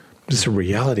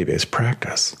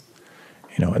practice.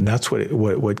 And that's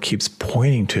what keeps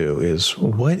pointing to is,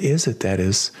 what is it that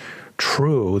is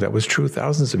true, that was true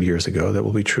thousands of years ago, that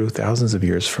will be true thousands of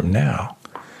years from now?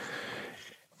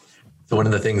 So one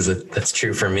of the things that's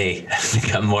true for me, has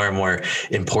become more and more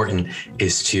important,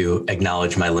 is to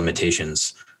acknowledge my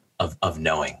limitations of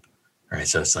knowing. Right.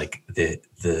 So it's like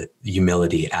the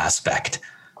humility aspect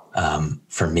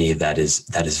for me that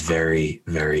is very,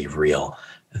 very real,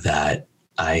 that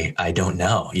I don't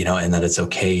know, and that it's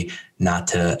okay not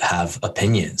to have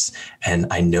opinions. And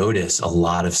I notice a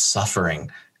lot of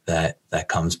suffering that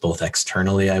comes both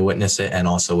externally, I witness it, and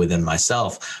also within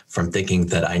myself, from thinking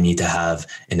that I need to have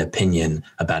an opinion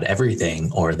about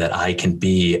everything, or that I can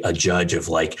be a judge of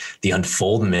like the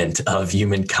unfoldment of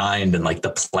humankind and like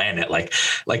the planet. Like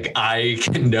I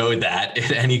can know that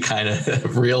in any kind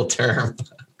of real term.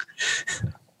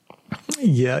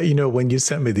 Yeah, when you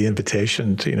sent me the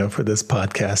invitation to, for this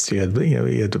podcast, you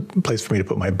had a place for me to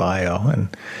put my bio, and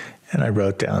I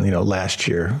wrote down, last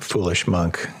year, foolish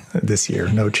monk, this year,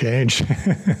 no change.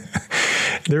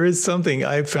 There is something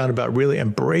I've found about really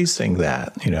embracing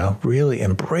that, really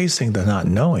embracing the not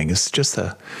knowing. It's just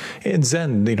in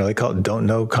Zen, they call it don't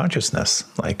know consciousness.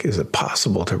 Like, is it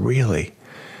possible to really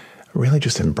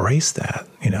just embrace that,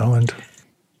 and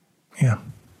yeah.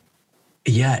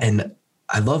 Yeah. And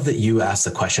I love that you ask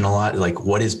the question a lot, like,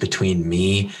 what is between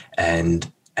me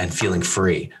and feeling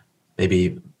free?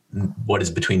 Maybe what is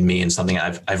between me and something.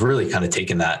 I've really kind of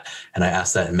taken that, and I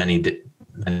asked that in many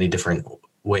different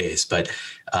ways. But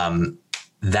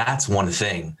that's one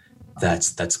thing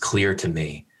that's clear to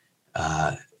me.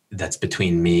 That's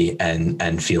between me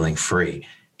and feeling free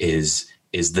is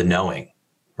the knowing,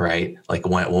 right? Like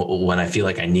when I feel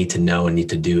like I need to know and need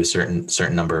to do a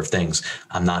certain number of things,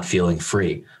 I'm not feeling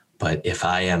free. But if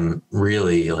I am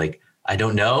really like, I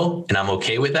don't know, and I'm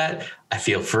okay with that, I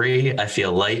feel free, I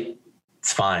feel light,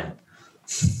 it's fine.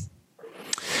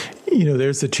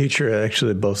 There's a teacher,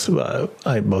 actually, both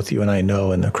you and I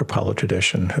know in the Kripalu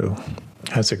tradition, who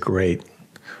has a great,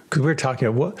 because we were talking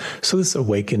about so this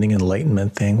awakening,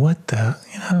 enlightenment thing,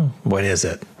 what is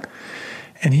it?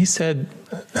 And he said,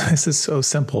 this is so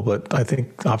simple, but I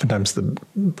think oftentimes the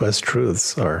best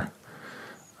truths are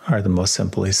the most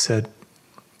simple. He said,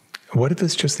 what if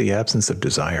it's just the absence of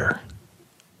desire?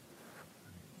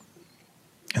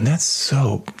 And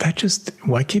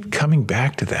I keep coming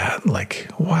back to that. Like,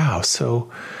 wow. So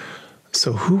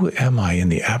who am I in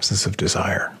the absence of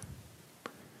desire?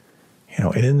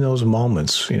 And in those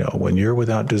moments, when you're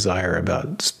without desire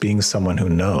about being someone who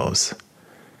knows,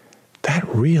 that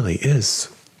really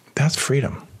that's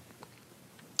freedom.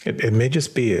 It may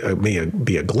just be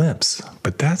a glimpse,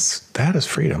 but that is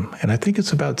freedom. And I think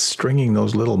it's about stringing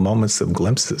those little moments of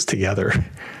glimpses together.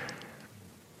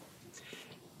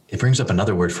 It brings up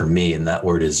another word for me, and that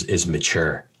word is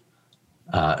mature,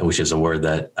 which is a word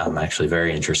that I'm actually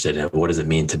very interested in. What does it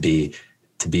mean to be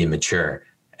mature?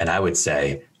 And I would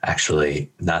say,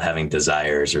 actually, not having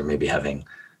desires, or maybe having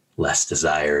less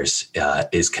desires,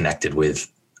 is connected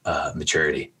with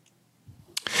maturity.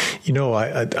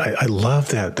 I love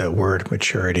that word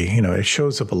maturity. It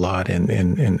shows up a lot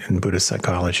in Buddhist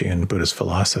psychology and Buddhist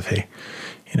philosophy.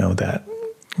 That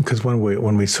because when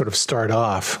we sort of start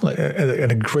off,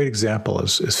 and a great example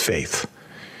is faith.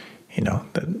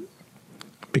 That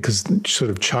because sort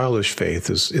of childish faith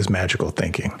is magical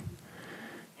thinking.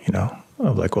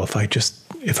 Of like, well, if I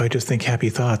just think happy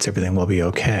thoughts, everything will be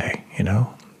okay.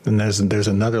 Then there's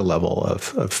another level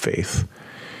of faith,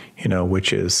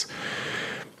 which is,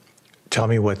 tell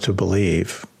me what to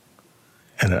believe,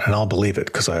 and I'll believe it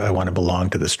because I want to belong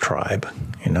to this tribe,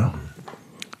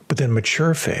 But then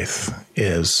mature faith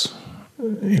is,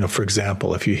 for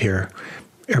example, if you hear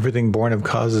everything born of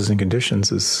causes and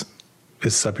conditions is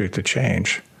subject to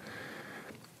change,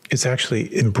 it's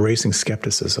actually embracing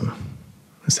skepticism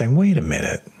and saying, wait a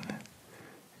minute,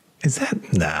 is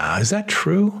that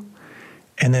true?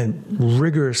 And then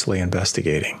rigorously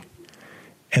investigating.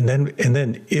 And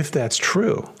then if that's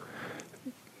true,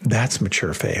 that's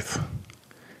mature faith.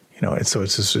 And so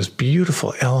it's this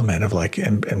beautiful element of like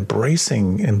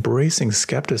embracing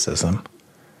skepticism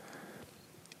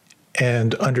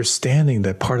and understanding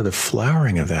that part of the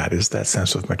flowering of that is that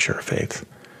sense of mature faith.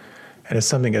 And it's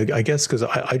something, I guess, because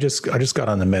I just got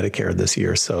on the Medicare this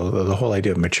year, so the whole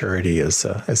idea of maturity is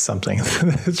something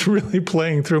that's really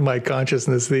playing through my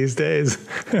consciousness these days.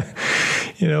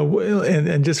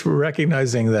 And just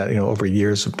recognizing that over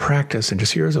years of practice and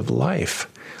just years of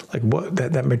life, like what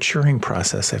that maturing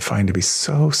process I find to be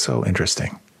so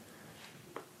interesting.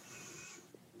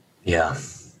 Yeah,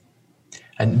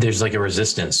 and there's like a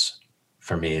resistance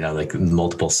for me, like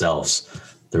multiple selves,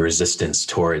 the resistance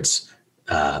towards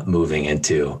moving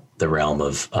into the realm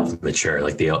of mature,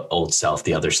 like the old self,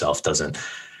 the other self doesn't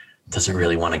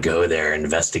really want to go there and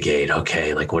investigate.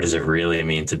 Okay, like what does it really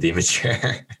mean to be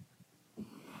mature?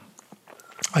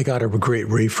 I got a great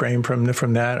reframe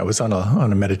from that. I was on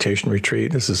a meditation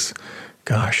retreat. This is,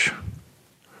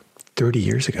 30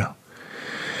 years ago.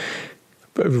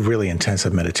 But a really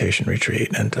intensive meditation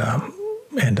retreat, and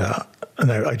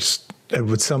I just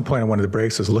at some point on one of the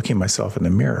breaks I was looking at myself in the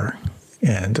mirror,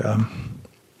 and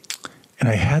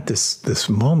I had this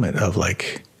moment of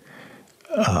like,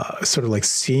 sort of like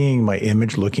seeing my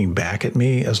image looking back at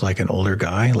me as like an older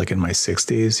guy, like in my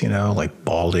 60s, like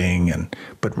balding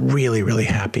but really, really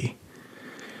happy.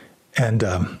 And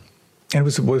it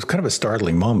was kind of a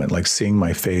startling moment, like seeing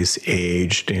my face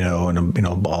aged,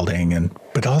 and balding,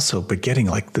 but getting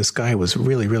like this guy was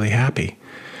really, really happy.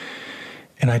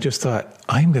 And I just thought,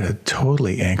 I'm going to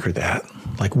totally anchor that.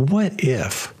 Like, what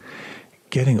if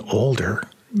getting older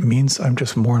means I'm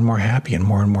just more and more happy and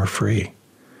more free?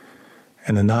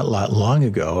 And then not long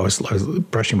ago, I was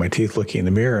brushing my teeth, looking in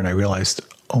the mirror, and I realized,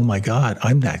 oh my God,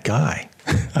 I'm that guy.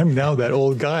 I'm now that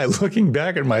old guy looking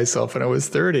back at myself when I was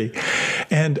 30.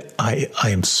 And I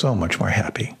am so much more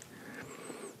happy.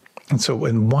 And so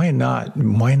why not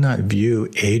view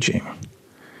aging,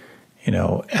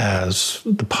 as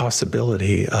the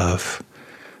possibility of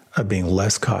being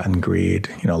less caught in greed,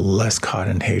 less caught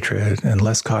in hatred, and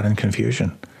less caught in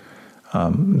confusion.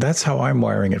 That's how I'm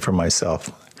wiring it for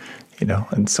myself,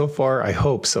 and so far, I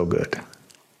hope so good.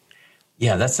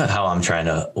 Yeah, that's not how I'm trying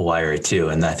to wire it too.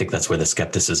 And I think that's where the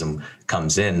skepticism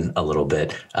comes in a little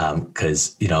bit.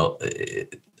 Because,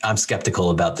 I'm skeptical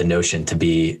about the notion to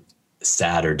be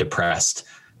sad or depressed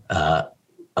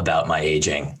about my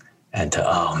aging and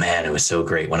oh man, it was so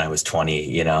great when I was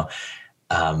 20,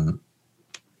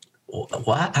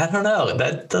 What? I don't know.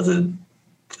 That doesn't,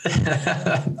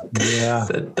 yeah,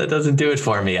 that doesn't do it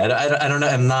for me. I don't know.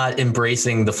 I'm not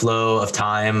embracing the flow of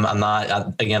time. I'm not,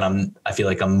 I feel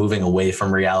like I'm moving away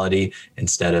from reality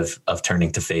instead of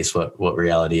turning to face what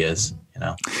reality is,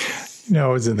 I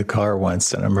was in the car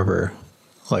once and I remember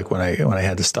like when I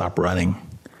had to stop running,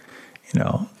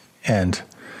 and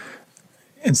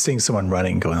seeing someone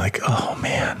running going like, oh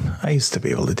man, I used to be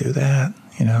able to do that,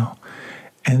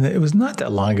 And it was not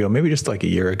that long ago, maybe just like a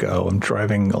year ago. I'm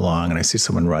driving along and I see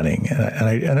someone running,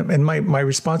 and my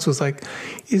response was like,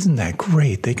 "Isn't that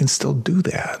great? They can still do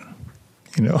that,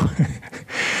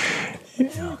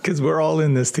 Because we're all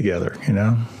in this together,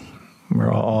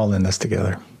 We're all in this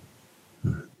together.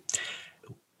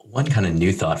 One kind of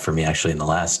new thought for me, actually, in the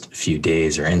last few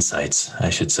days, or insights, I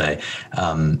should say,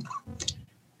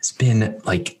 it's been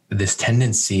like this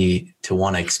tendency to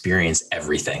want to experience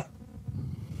everything.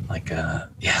 Like,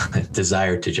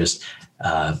 desire to just,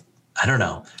 I don't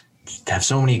know, to have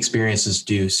so many experiences,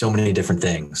 do so many different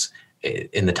things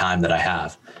in the time that I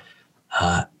have.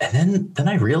 And then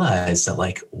I realized that,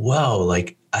 like, whoa,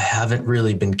 like, I haven't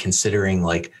really been considering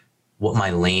like what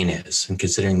my lane is, and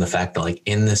considering the fact that, like,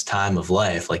 in this time of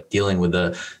life, like dealing with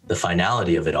the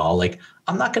finality of it all, like,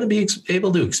 I'm not going to be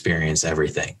able to experience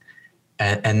everything.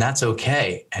 And that's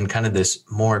okay. And kind of this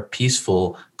more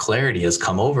peaceful clarity has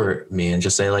come over me, and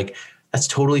just say, like, that's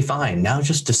totally fine. Now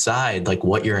just decide like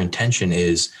what your intention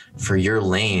is for your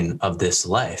lane of this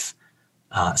life.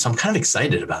 So I'm kind of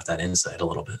excited about that insight a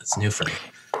little bit. It's new for me.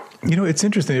 It's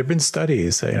interesting. There have been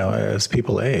studies, as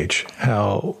people age,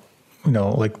 how,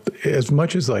 like, as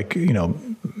much as like,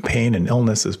 pain and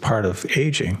illness is part of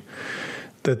aging,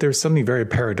 that there's something very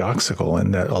paradoxical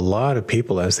in that a lot of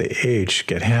people, as they age,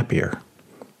 get happier.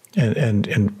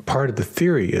 And part of the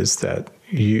theory is that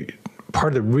part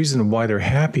of the reason why they're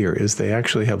happier is they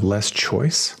actually have less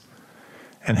choice,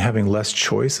 and having less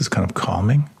choice is kind of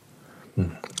calming.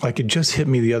 Like, it just hit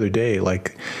me the other day,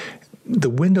 like, the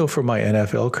window for my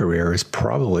NFL career is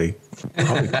probably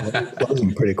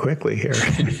closing pretty quickly here.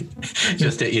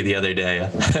 Just hit you the other day.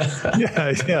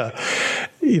 Yeah.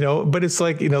 But it's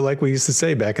like, like we used to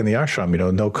say back in the ashram,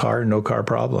 no car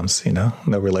problems, no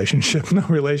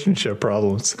relationship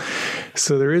problems.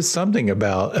 So there is something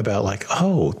about like,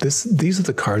 oh, these are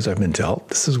the cards I've been dealt.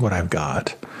 This is what I've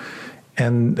got.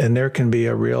 And there can be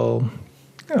a real,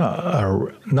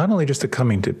 not only just a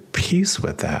coming to peace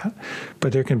with that,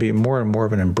 but there can be more and more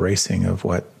of an embracing of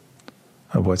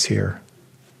what's here.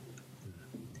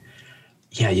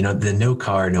 Yeah, the no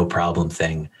car, no problem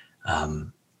thing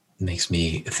makes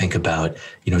me think about,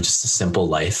 just a simple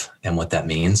life and what that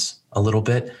means a little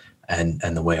bit, and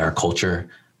the way our culture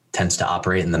tends to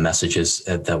operate, and the messages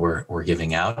that we're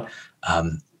giving out.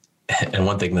 And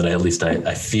one thing that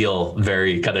I feel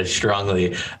very kind of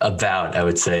strongly about, I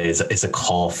would say, is a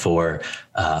call for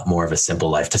more of a simple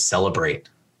life, to celebrate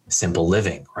simple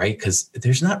living, right? Because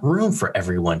there's not room for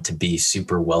everyone to be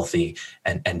super wealthy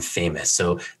and famous.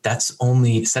 So that's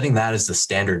only setting that as the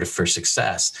standard for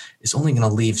success is only going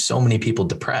to leave so many people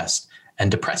depressed.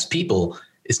 And depressed people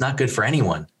is not good for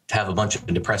anyone to have a bunch of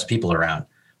depressed people around.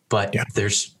 But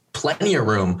there's plenty of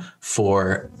room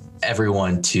for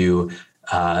everyone to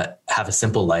have a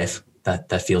simple life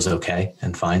that feels okay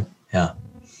and fine. Yeah.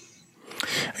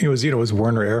 It was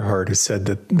Werner Erhard who said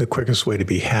that the quickest way to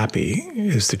be happy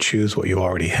is to choose what you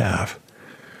already have.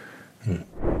 And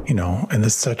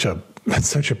that's such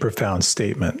a profound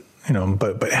statement,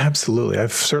 but absolutely,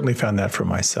 I've certainly found that for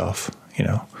myself,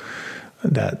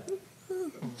 that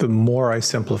the more I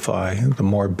simplify, the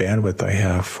more bandwidth I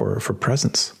have for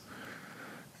presence.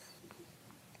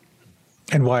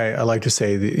 And why I like to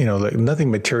say that, like,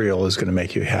 nothing material is going to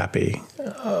make you happy,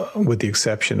 with the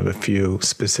exception of a few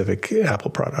specific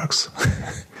Apple products.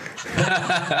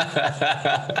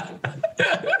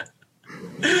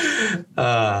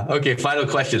 Okay, final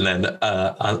question then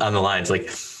on the lines, like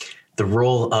the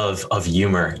role of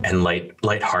humor and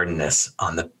lightheartedness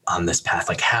on this path.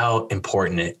 Like, how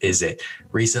important is it?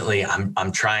 Recently,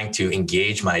 I'm trying to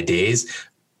engage my days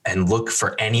and look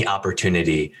for any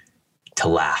opportunity to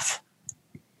laugh.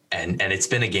 And it's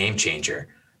been a game changer.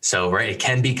 So, right, it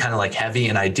can be kind of like heavy,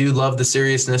 and I do love the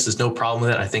seriousness. There's no problem with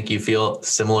it. I think you feel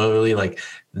similarly, like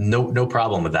no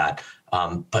problem with that.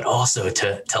 But also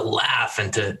to laugh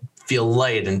and to feel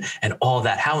light and all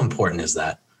that. How important is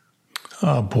that?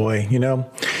 Oh boy,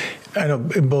 I know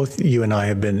both you and I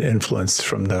have been influenced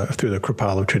through the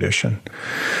Kripalu tradition.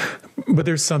 But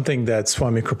there's something that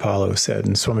Swami Kripalu said,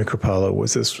 and Swami Kripalu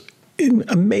was this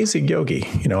amazing yogi.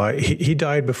 He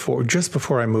died just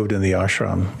before I moved in the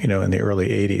ashram, in the early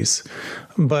 80s.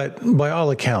 But by all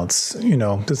accounts,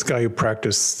 this guy who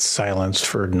practiced silence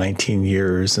for 19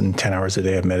 years and 10 hours a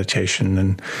day of meditation,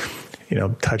 and,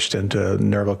 touched into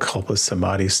nirvikalpa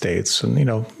samadhi states,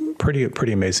 and,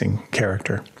 pretty amazing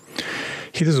character.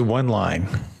 He does one line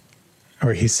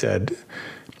where he said,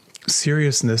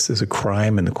 "Seriousness is a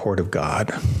crime in the court of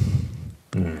God."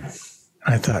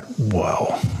 I thought,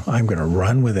 whoa, I'm going to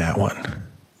run with that one.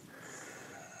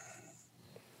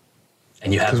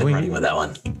 And you have been running with that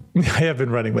one. I have been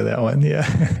running with that one, yeah.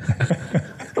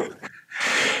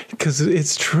 Because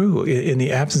it's true. In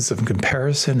the absence of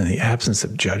comparison, in the absence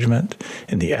of judgment,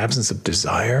 in the absence of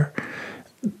desire,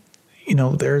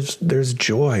 there's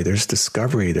joy, there's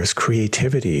discovery, there's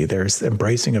creativity, there's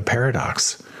embracing a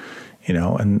paradox,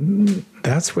 and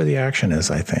that's where the action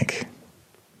is, I think.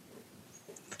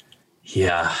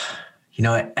 Yeah.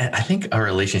 I think our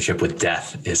relationship with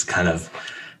death is kind of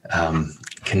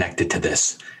connected to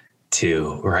this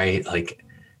too, right? Like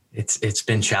it's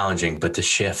been challenging, but to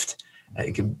shift,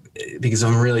 because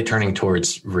I'm really turning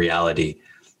towards reality.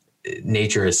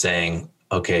 Nature is saying,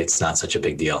 okay, it's not such a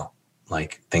big deal.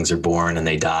 Like things are born and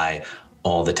they die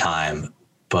all the time,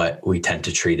 but we tend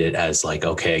to treat it as like,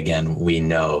 okay, again, we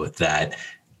know that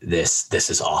this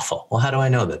is awful. Well, how do I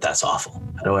know that that's awful?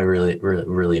 How do I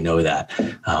really know that?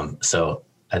 So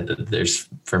there's,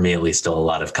 for me at least, still a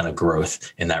lot of kind of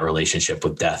growth in that relationship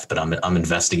with death, but I'm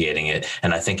investigating it.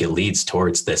 And I think it leads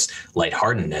towards this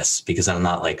lightheartedness, because I'm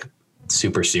not like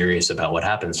super serious about what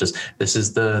happens. Just this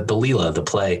is the Leela, the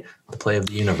play of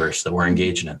the universe that we're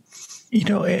engaged in.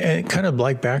 And kind of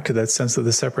like back to that sense of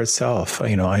the separate self.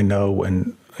 I know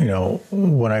when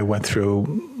I went through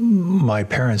my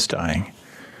parents dying,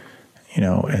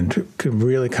 and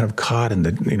really kind of caught in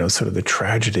the, sort of the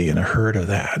tragedy and the hurt of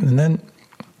that. And then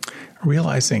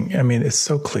realizing, it's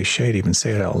so cliche to even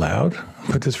say it out loud,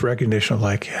 but this recognition of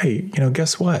like, hey,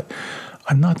 guess what?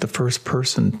 I'm not the first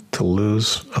person to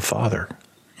lose a father,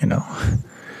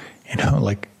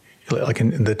 like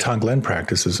in the Tonglen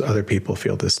practices, other people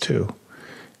feel this too,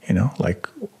 like,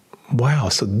 wow.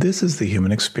 So this is the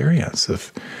human experience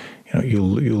of, you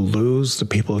lose the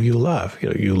people you love,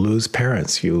 you lose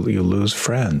parents, you lose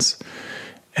friends.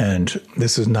 And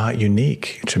this is not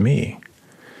unique to me,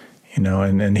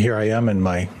 and here I am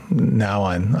now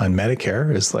on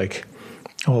Medicare is like,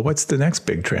 well, what's the next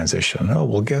big transition? Oh,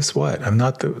 well, guess what? I'm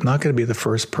not going to be the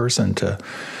first person to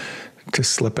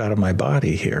slip out of my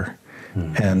body here.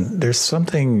 Mm-hmm. And there's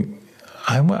something,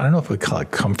 I don't know if we call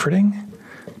it comforting,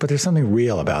 but there's something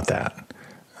real about that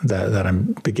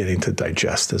I'm beginning to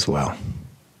digest as well.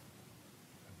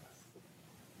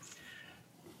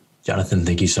 Jonathan,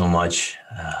 thank you so much.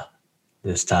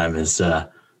 This time is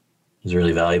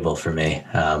really valuable for me.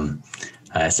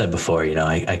 I said before,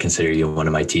 I consider you one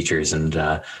of my teachers, and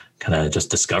kind of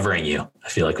just discovering you, I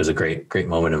feel like was a great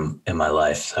moment in my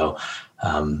life. So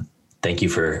thank you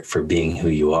for being who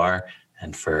you are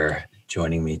and for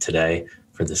joining me today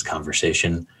for this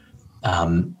conversation.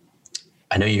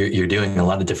 I know you're doing a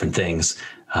lot of different things.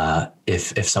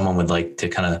 If someone would like to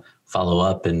kind of follow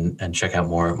up and check out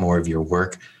more of your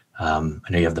work, I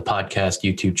know you have the podcast,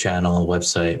 YouTube channel,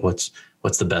 website.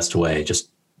 What's the best way? Just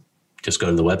go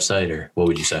to the website, or what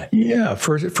would you say? Yeah,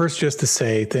 first just to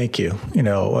say thank you.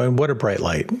 And what a bright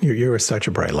light. You're such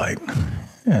a bright light,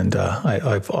 and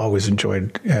I've always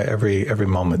enjoyed every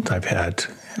moment I've had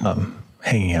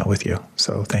hanging out with you.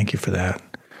 So thank you for that.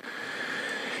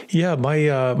 Yeah,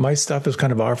 my stuff is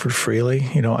kind of offered freely.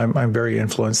 I'm very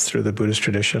influenced through the Buddhist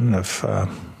tradition of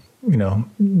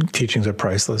teachings are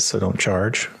priceless, so don't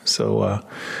charge. So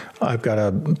I've got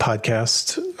a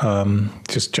podcast,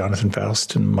 just Jonathan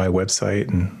Faust, and my website,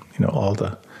 and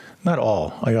not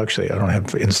all. I don't have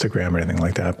Instagram or anything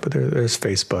like that, but there's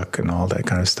Facebook and all that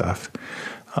kind of stuff.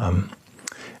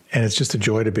 And it's just a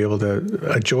joy to be able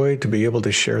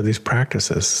to share these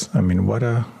practices. What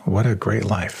a great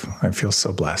life. I feel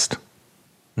so blessed.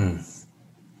 All right.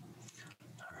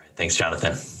 Thanks,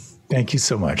 Jonathan. Thank you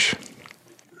so much.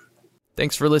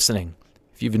 Thanks for listening.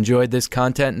 If you've enjoyed this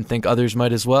content and think others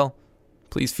might as well,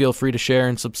 please feel free to share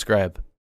and subscribe.